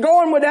 That's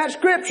going with that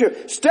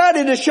scripture.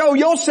 Study to show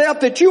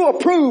yourself that you are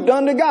approved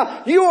unto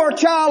God. You are a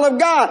child of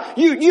God.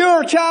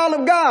 You're a child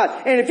of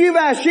God. And if you've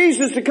asked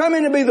Jesus to come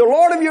in and be the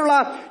Lord of your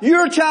life,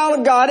 you're a child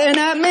of God. And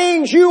that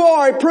means you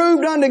are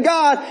approved unto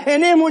God.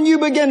 And then when you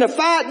begin to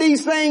fight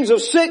these things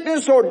of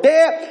sickness or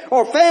death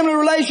or family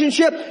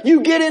relationship,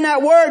 you get in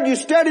that word, you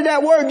study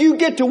that word, you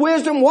get to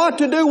wisdom, what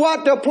to do,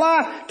 what to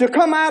apply to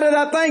come out of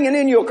that thing, and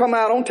then you'll come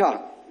out on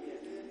top.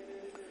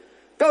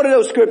 Go to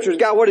those scriptures,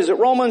 God. What is it?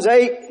 Romans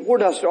 8. Where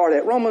did I start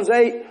at? Romans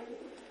 8.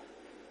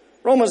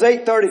 Romans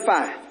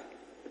 8:35.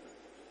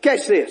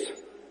 Catch this.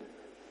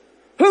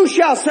 Who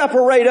shall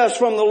separate us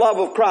from the love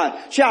of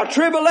Christ? Shall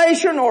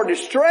tribulation or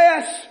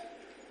distress,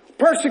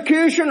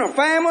 persecution or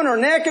famine or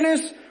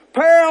nakedness,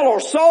 peril or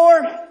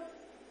sword?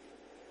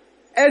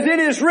 As it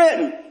is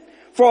written,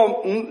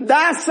 for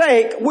thy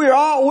sake we're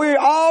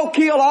all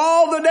killed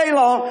all the day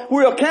long.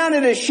 We are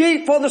counted as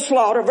sheep for the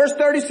slaughter. Verse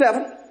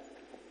 37.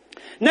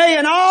 Nay,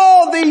 in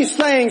all these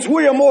things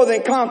we are more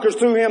than conquerors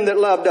through him that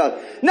loved us.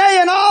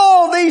 Nay, in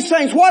all these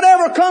things,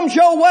 whatever comes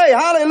your way,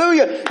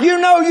 hallelujah. You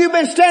know you've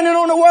been standing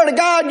on the Word of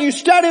God, you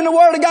studying the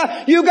Word of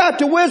God, you got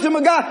the wisdom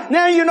of God,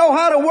 now you know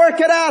how to work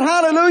it out,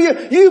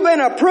 hallelujah. You've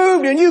been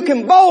approved and you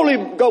can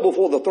boldly go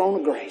before the throne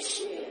of grace.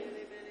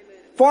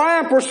 For I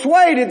am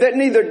persuaded that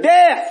neither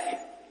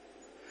death,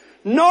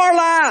 nor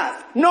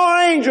life, nor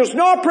angels,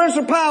 nor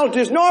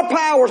principalities, nor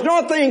powers,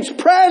 nor things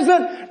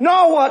present,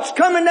 nor what's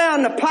coming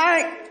down the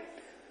pike,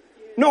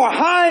 nor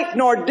height,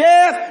 nor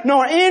depth,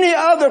 nor any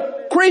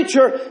other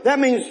creature. That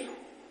means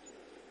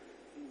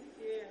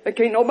there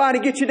can't nobody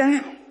get you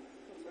down.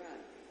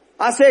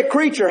 I said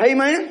creature, hey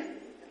man.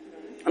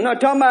 I'm not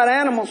talking about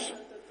animals.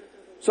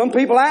 Some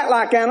people act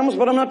like animals,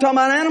 but I'm not talking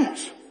about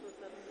animals.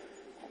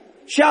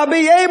 Shall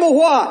be able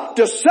what?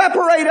 To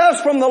separate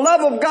us from the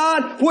love of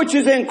God which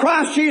is in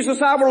Christ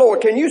Jesus our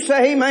Lord. Can you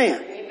say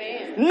amen?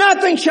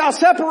 Nothing shall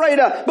separate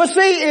us. But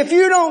see, if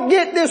you don't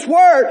get this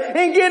word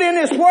and get in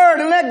this word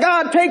and let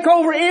God take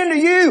over into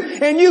you,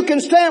 and you can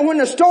stand when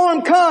the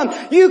storm comes,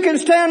 you can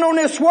stand on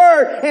this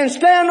word and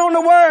stand on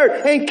the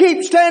word and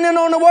keep standing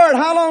on the word.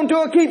 How long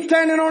do I keep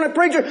standing on it,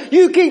 preacher?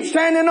 You keep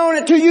standing on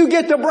it till you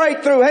get the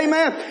breakthrough.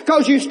 Amen.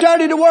 Because you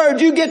study the word,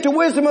 you get the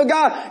wisdom of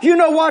God. You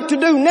know what to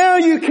do. Now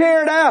you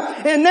carry it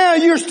out, and now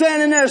you're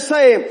standing there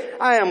saying,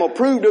 I am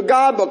approved of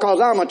God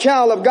because I'm a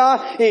child of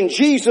God. In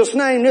Jesus'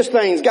 name, this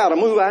thing's got to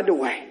move out of the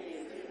way.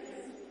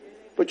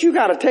 But you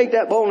got to take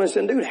that boldness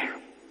and do that.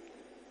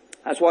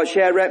 That's what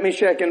Shadrach,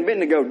 Meshach, and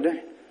Abednego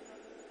did.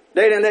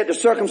 They didn't let the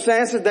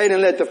circumstances, they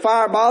didn't let the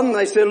fire bother them.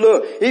 They said,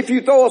 look, if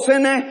you throw us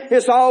in there,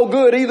 it's all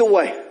good either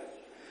way.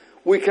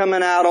 We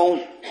coming out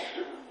on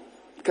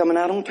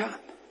top.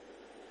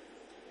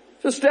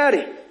 So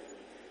study.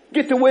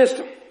 Get the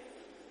wisdom.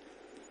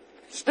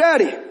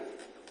 Study.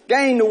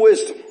 Gain the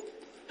wisdom.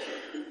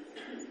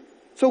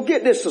 So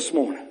get this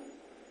morning.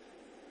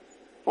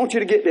 I want you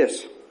to get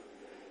this.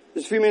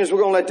 Just a few minutes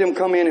we're going to let them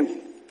come in and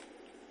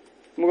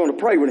we're going to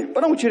pray with them.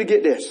 But I want you to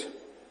get this.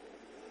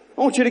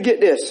 I want you to get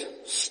this.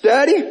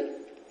 Study.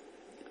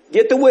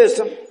 Get the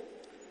wisdom.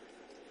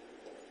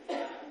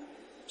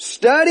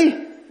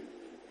 Study.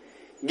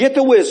 Get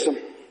the wisdom.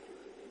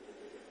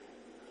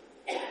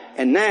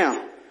 And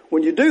now,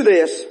 when you do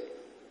this,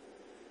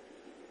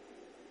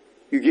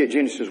 you get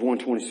Genesis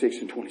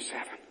 1:26 and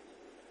 27.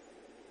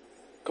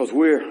 Because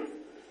we're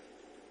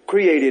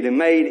created and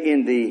made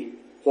in the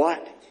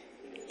what?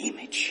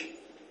 Image.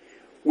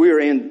 We're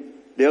in,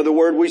 the other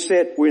word we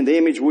said, we're in the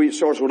image, it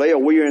starts with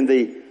L, we're in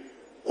the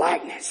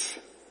likeness.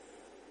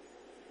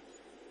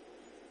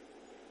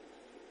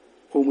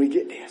 When we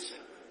get this,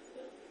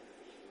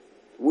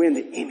 we're in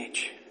the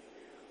image.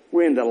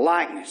 We're in the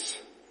likeness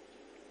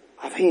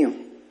of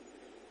Him.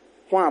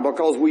 Why?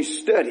 Because we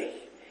study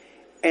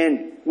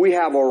and we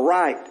have a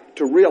right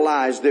to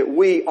realize that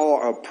we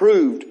are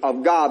approved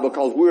of God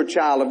because we're a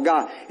child of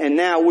God. And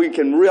now we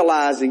can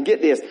realize and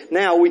get this.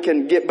 Now we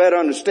can get better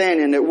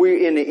understanding that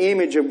we're in the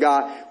image of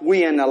God.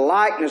 We're in the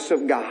likeness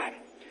of God.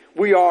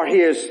 We are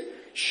His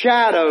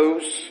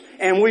shadows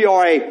and we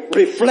are a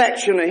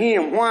reflection of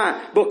Him.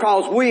 Why?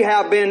 Because we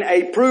have been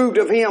approved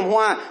of Him.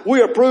 Why?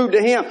 We are approved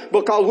of Him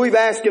because we've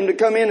asked Him to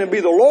come in and be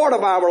the Lord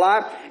of our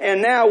life.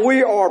 And now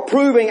we are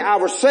proving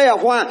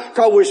ourselves. Why?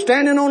 Because we're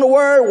standing on the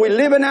Word. We're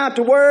living out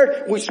the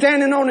Word. We're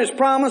standing on His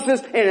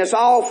promises. And it's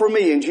all for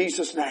me in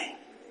Jesus' name.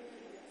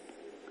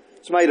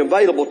 It's made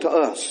available to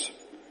us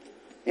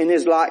in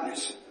His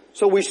likeness.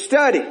 So we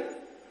study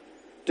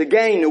to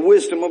gain the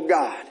wisdom of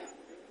God.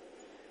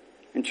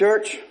 And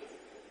church,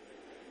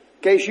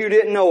 in case you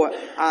didn't know it,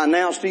 I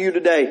announce to you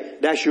today,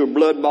 that's your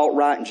blood-bought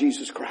right in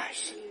Jesus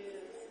Christ.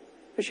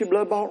 That's your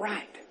blood-bought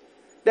right.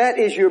 That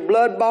is your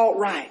blood-bought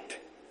right.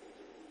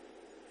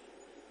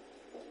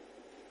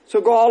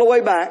 So go all the way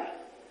back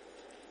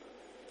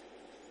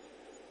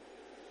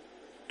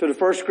to the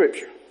first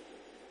scripture.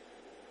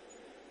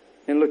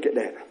 And look at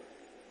that.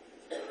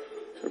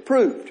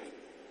 Approved.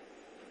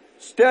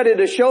 Study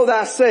to show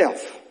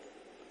thyself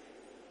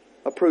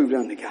approved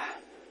unto God.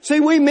 See,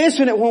 we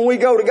missing it when we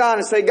go to God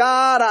and say,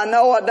 God, I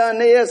know I done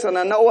this and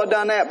I know I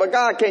done that, but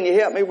God, can you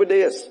help me with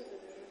this?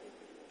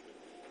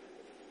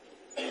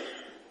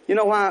 You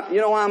know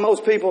why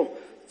most people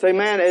say,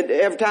 man,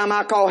 every time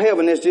I call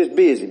heaven, it's just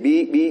busy.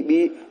 Beep, beep,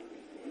 beep.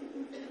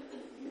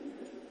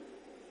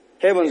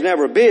 Heaven's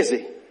never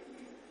busy.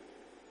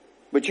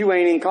 But you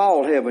ain't even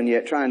called heaven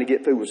yet trying to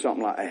get through with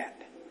something like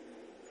that.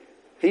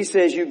 He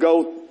says you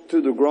go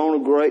to the throne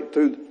of grace,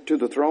 to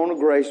the throne of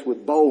grace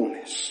with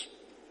boldness.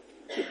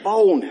 With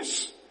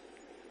boldness.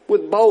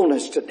 With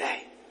boldness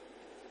today.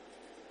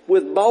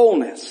 With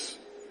boldness.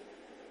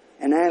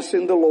 And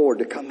asking the Lord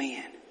to come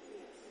in.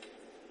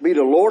 Be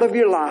the Lord of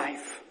your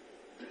life.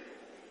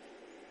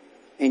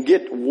 And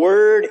get the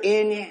word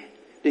in you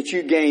that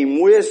you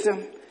gain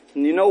wisdom.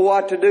 And you know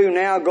what to do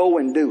now? Go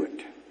and do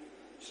it.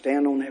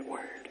 Stand on that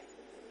word.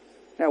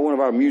 Now one of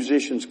our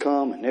musicians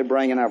come and they're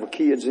bringing our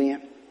kids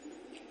in.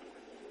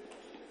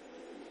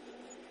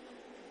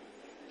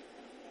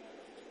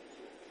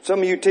 Some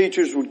of you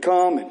teachers would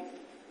come and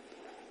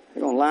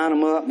they're going to line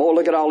them up. Boy,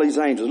 look at all these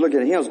angels. Look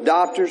at him.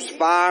 Doctors,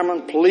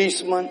 firemen,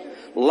 policemen,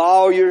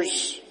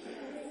 lawyers,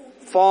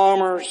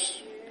 farmers,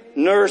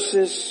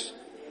 nurses.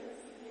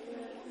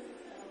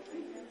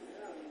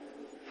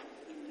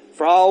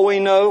 For all we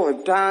know,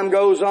 if time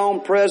goes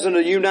on, President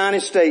of the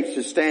United States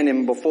is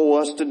standing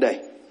before us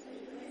today.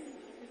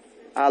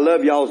 I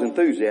love y'all's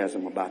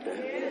enthusiasm about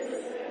that.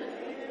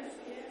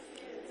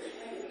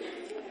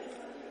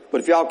 But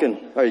if y'all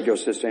can, there you go,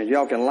 Sister Angie,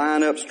 y'all can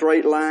line up,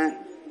 straight line.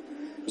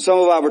 Some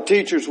of our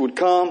teachers would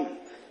come,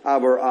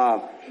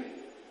 our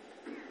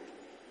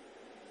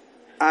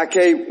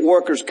IK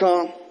workers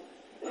come.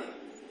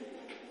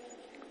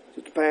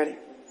 Sister Patty,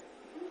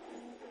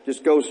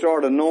 just go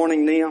start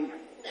anointing them.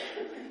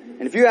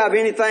 And if you have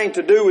anything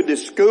to do with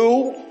this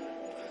school,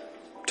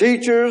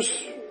 teachers,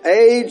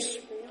 aides,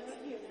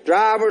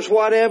 drivers,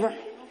 whatever,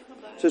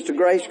 Sister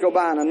Grace, go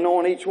by and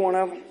anoint each one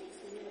of them.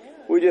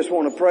 We just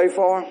want to pray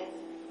for them.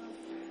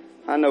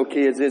 I know,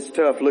 kids, it's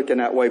tough looking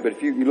that way, but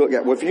if you look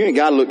that way, if you ain't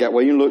got to look that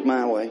way, you can look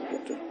my way.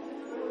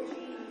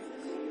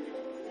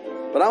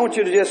 But I want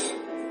you to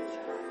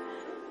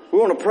we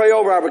want to pray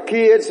over our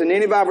kids, and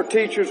any of our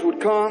teachers would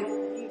come.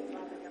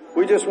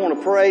 We just want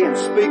to pray and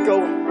speak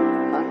over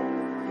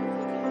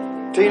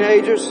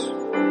teenagers.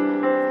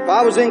 If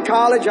I was in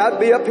college, I'd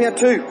be up here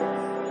too.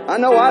 I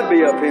know I'd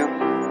be up here.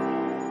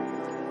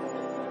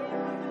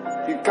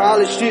 You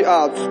college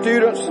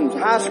students and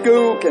high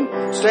school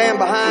can stand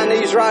behind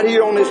these right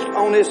here on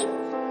this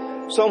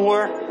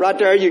somewhere. Right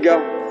there you go.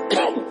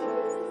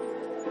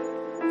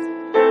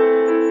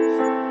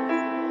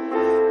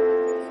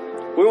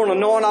 We want to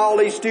anoint all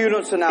these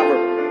students and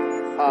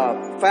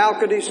our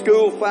faculty,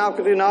 school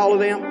faculty and all of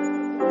them.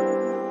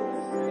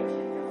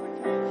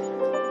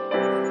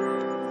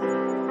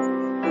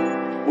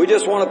 We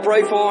just want to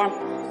pray for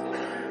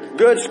them.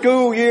 Good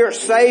school year,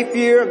 safe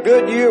year,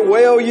 good year,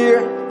 well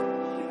year.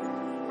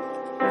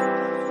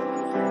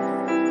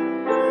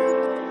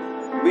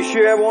 Be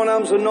sure every one of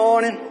them's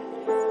anointing.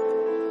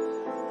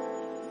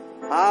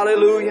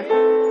 Hallelujah.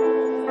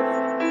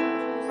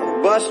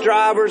 Bus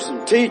drivers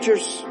and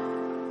teachers.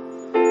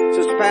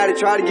 Sister Patty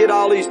tried to get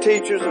all these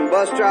teachers and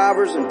bus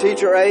drivers and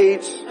teacher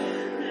aides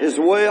as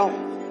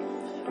well.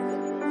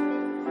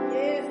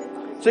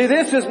 See,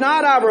 this is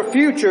not our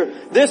future.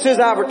 This is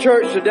our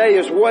church today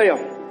as well.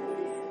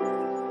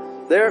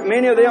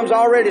 Many of them's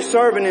already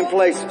serving in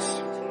places.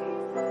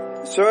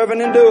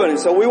 Serving and doing it.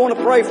 So we want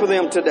to pray for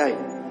them today.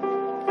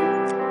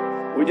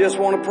 We just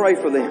want to pray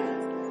for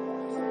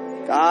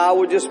them. God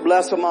will just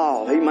bless them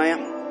all. Amen.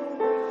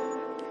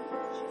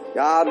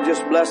 God will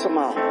just bless them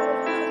all.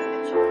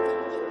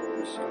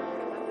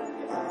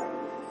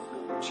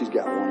 She's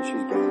got one.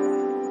 She's got one.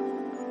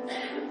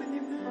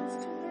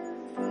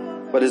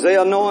 But as they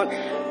anoint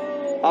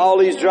all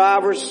these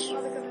drivers,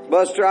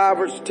 bus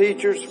drivers,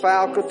 teachers,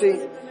 faculty,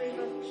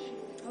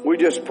 we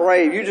just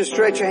pray. You just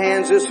stretch your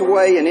hands this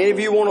way, and any of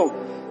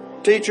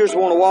you teachers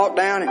want to walk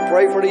down and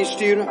pray for these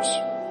students.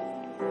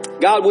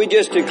 God, we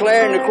just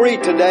declare and decree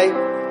today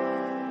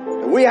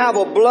that we have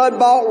a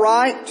blood-bought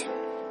right.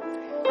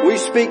 We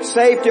speak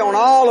safety on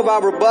all of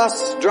our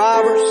bus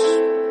drivers,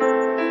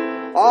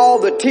 all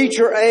the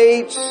teacher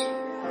aides,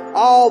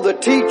 all the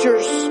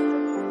teachers,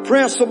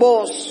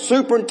 principals,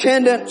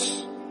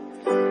 superintendents,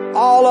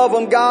 all of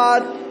them,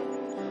 God,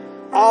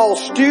 all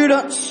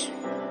students,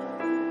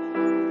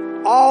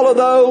 all of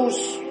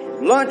those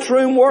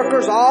lunchroom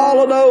workers,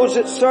 all of those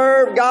that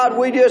serve. God,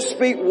 we just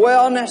speak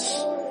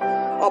wellness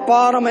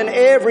upon them in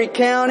every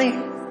county,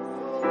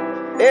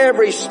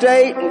 every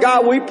state. And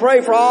God, we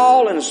pray for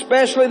all, and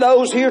especially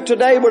those here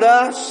today with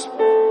us.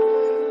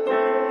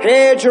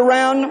 Hedge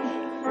around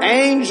them.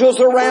 Angels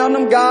around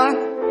them, God.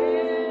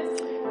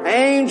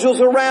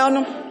 Angels around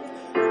them.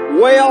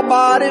 Well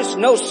bodies,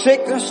 no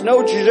sickness,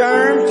 no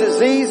germs,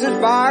 diseases,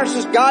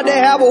 viruses. God, they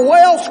have a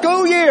well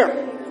school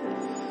year.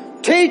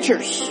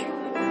 Teachers,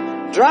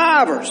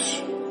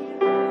 drivers,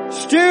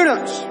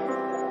 students,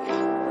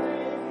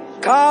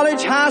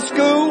 college, high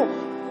school,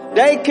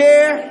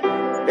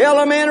 daycare,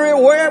 elementary,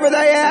 wherever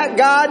they at,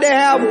 God, they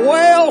have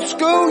well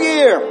school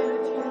year,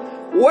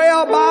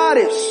 well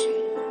bodies.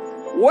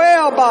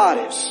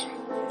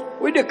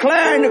 We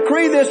declare and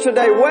decree this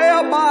today,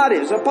 well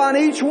bodies upon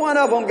each one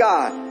of them,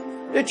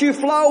 God, that you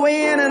flow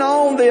in and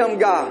on them,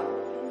 God.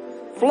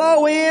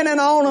 Flow in and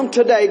on them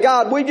today.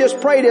 God, we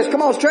just pray this.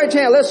 Come on, stretch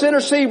your hand. Let's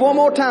intercede one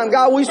more time.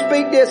 God, we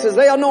speak this as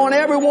they anoint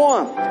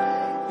everyone.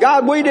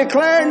 God, we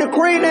declare and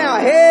decree now,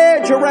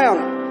 hedge around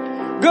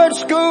them. Good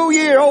school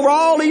year over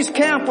all these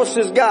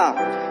campuses,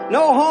 God.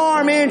 No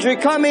harm, injury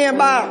come in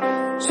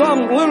by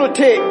some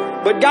lunatic,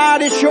 but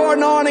God, it's your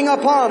anointing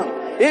upon them.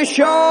 It's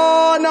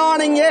your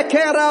anointing.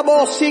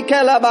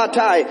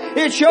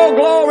 It's your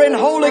glory and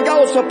Holy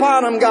Ghost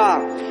upon them,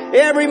 God.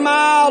 Every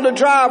mile the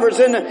drivers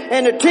and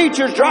the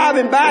teachers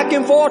driving back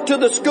and forth to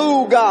the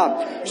school,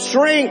 God.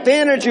 Strength,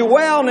 energy,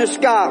 wellness,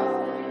 God.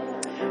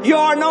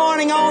 Your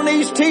anointing on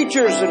these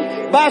teachers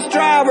and bus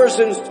drivers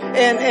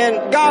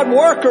and God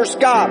workers,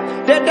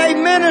 God, that they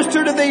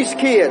minister to these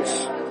kids.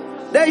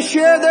 They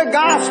share the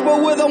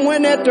gospel with them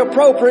when at the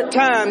appropriate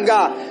time,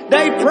 God.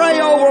 They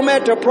pray over them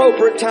at the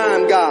appropriate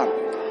time, God.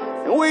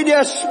 And we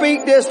just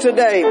speak this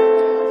today.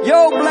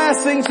 Your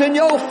blessings and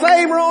your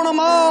favor on them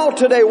all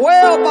today.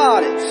 Well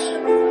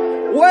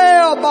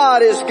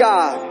bodies,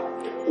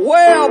 God.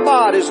 Well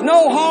bodies.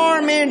 No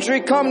harm,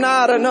 injury come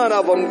out of none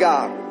of them,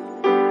 God.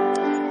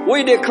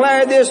 We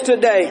declare this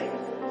today.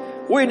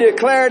 We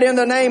declare it in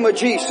the name of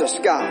Jesus,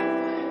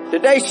 God.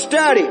 That they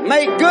study,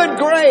 make good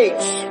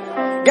grades,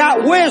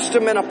 got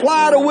wisdom and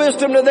apply the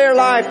wisdom to their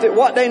life, that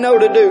what they know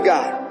to do,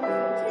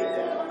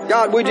 God.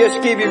 God, we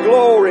just give you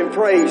glory and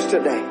praise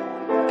today.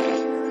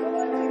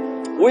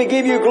 We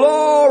give you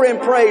glory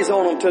and praise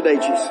on them today,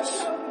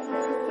 Jesus.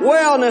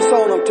 Wellness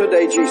on them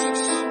today, Jesus.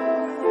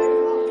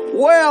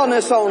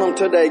 Wellness on them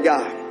today,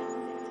 God.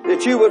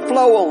 That you would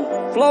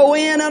flow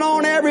in and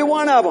on every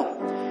one of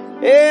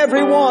them.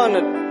 Everyone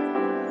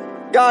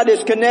that God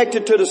is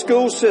connected to the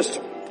school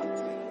system.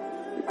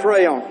 We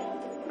pray on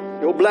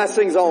them. Your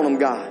blessings on them,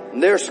 God.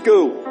 And their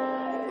school.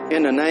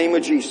 In the name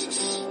of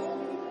Jesus.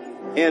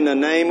 In the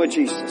name of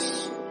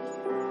Jesus.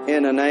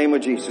 In the name of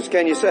Jesus.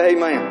 Can you say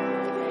amen?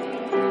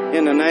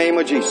 In the name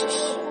of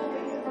Jesus.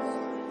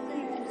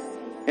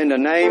 In the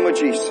name of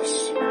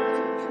Jesus.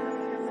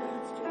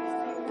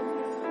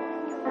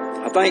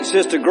 I think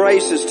Sister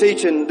Grace is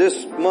teaching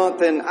this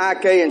month in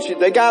IK, and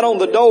they got on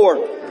the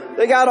door.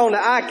 They got on the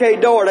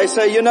IK door. They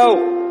say, you know,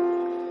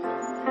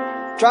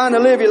 trying to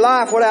live your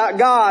life without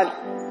God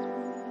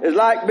is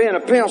like being a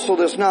pencil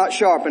that's not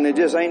sharpened. It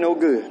just ain't no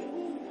good.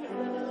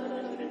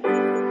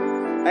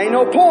 Ain't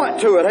no point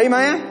to it.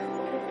 Amen?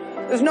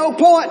 There's no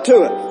point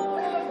to it.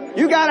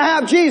 You gotta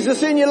have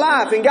Jesus in your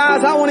life. And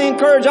guys, I want to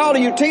encourage all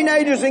of you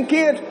teenagers and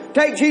kids,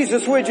 take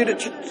Jesus with you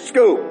to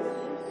school.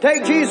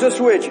 Take Jesus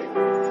with you.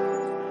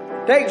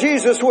 Take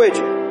Jesus with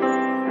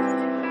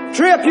you.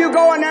 Trip, you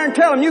go in there and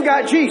tell them you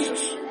got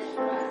Jesus.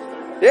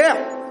 Yeah.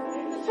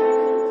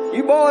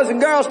 You boys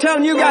and girls, tell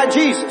them you got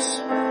Jesus.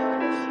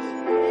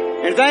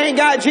 And if they ain't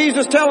got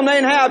Jesus, tell them they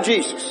ain't have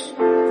Jesus.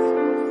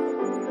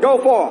 Go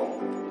for it.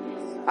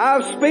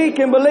 I speak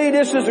and believe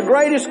this is the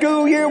greatest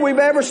school year we've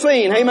ever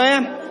seen.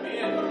 Amen.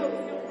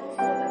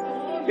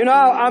 You know,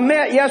 I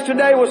met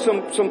yesterday with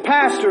some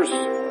pastors,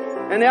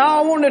 and they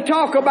all wanted to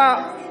talk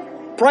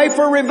about pray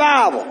for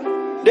revival.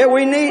 That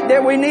we need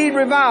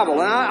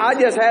revival. And I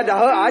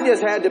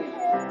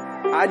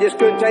just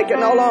couldn't take it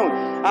no longer.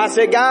 I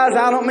said, guys,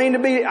 I don't mean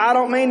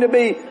to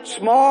be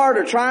smart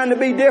or trying to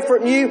be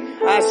different than you.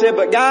 I said,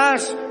 but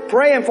guys,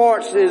 praying for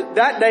it,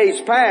 that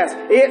day's past.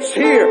 It's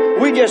here.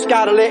 We just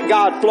gotta let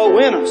God flow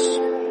in us.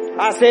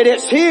 I said,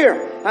 it's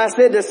here. I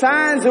said, the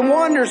signs and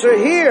wonders are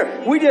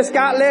here. We just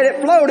got to let it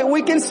flow that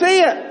we can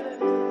see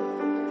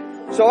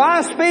it. So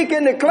I speak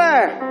and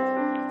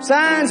declare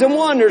signs and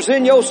wonders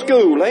in your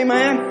school.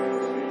 Amen.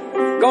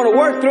 Going to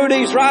work through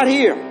these right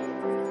here.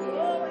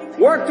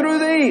 Work through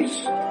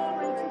these.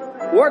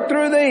 Work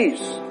through these.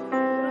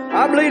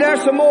 I believe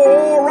there's some more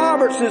Oral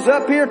Robertses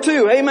up here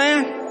too.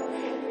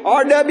 Amen.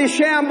 R.W.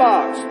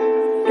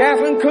 Shambox,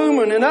 Kathleen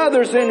Kuhlman, and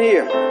others in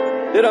here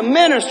that are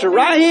minister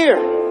right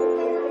here.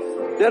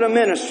 That are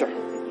minister.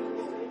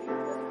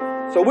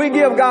 So we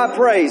give God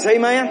praise.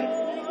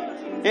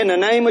 Amen. In the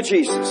name of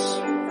Jesus.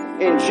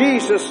 In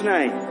Jesus'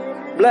 name.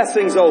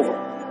 Blessings over.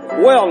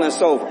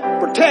 Wellness over.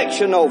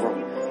 Protection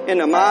over. In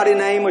the mighty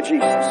name of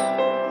Jesus.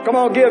 Come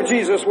on, give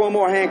Jesus one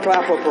more hand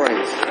clap of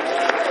praise.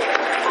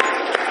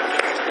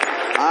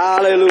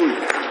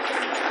 Hallelujah.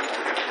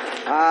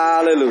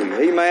 Hallelujah.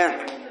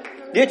 Amen.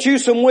 Get you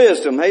some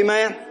wisdom.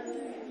 Amen.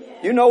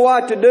 You know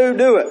what to do,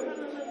 do it.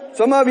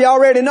 Some of you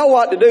already know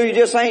what to do, you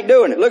just ain't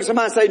doing it. Look at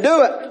somebody and say,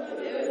 do it.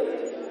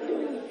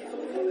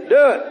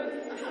 Do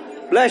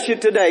it. Bless you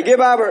today. Give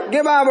our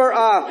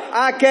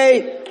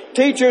IK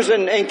teachers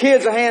and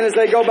kids a hand as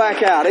they go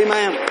back out.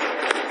 Amen.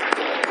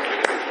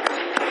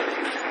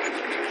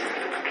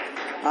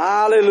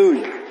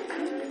 Hallelujah.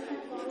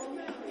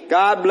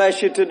 God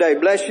bless you today.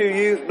 Bless you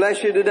youth.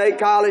 Bless you today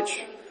college.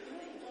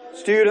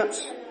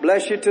 Students,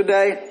 bless you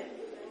today.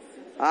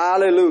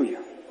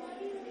 Hallelujah.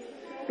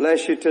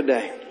 Bless you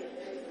today.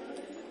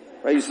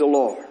 Praise the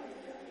Lord.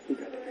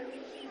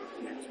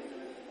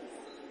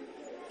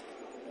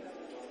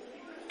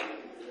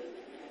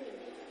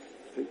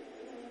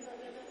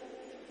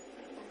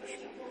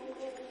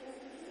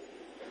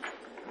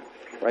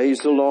 Praise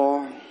the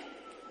Lord.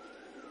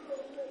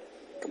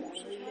 Come on,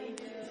 sister.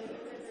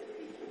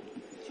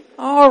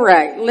 All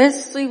right,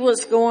 let's see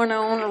what's going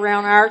on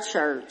around our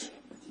church.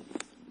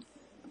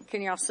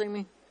 Can y'all see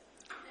me?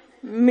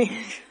 Men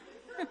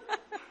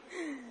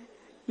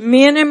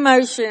in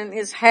Motion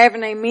is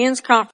having a men's conference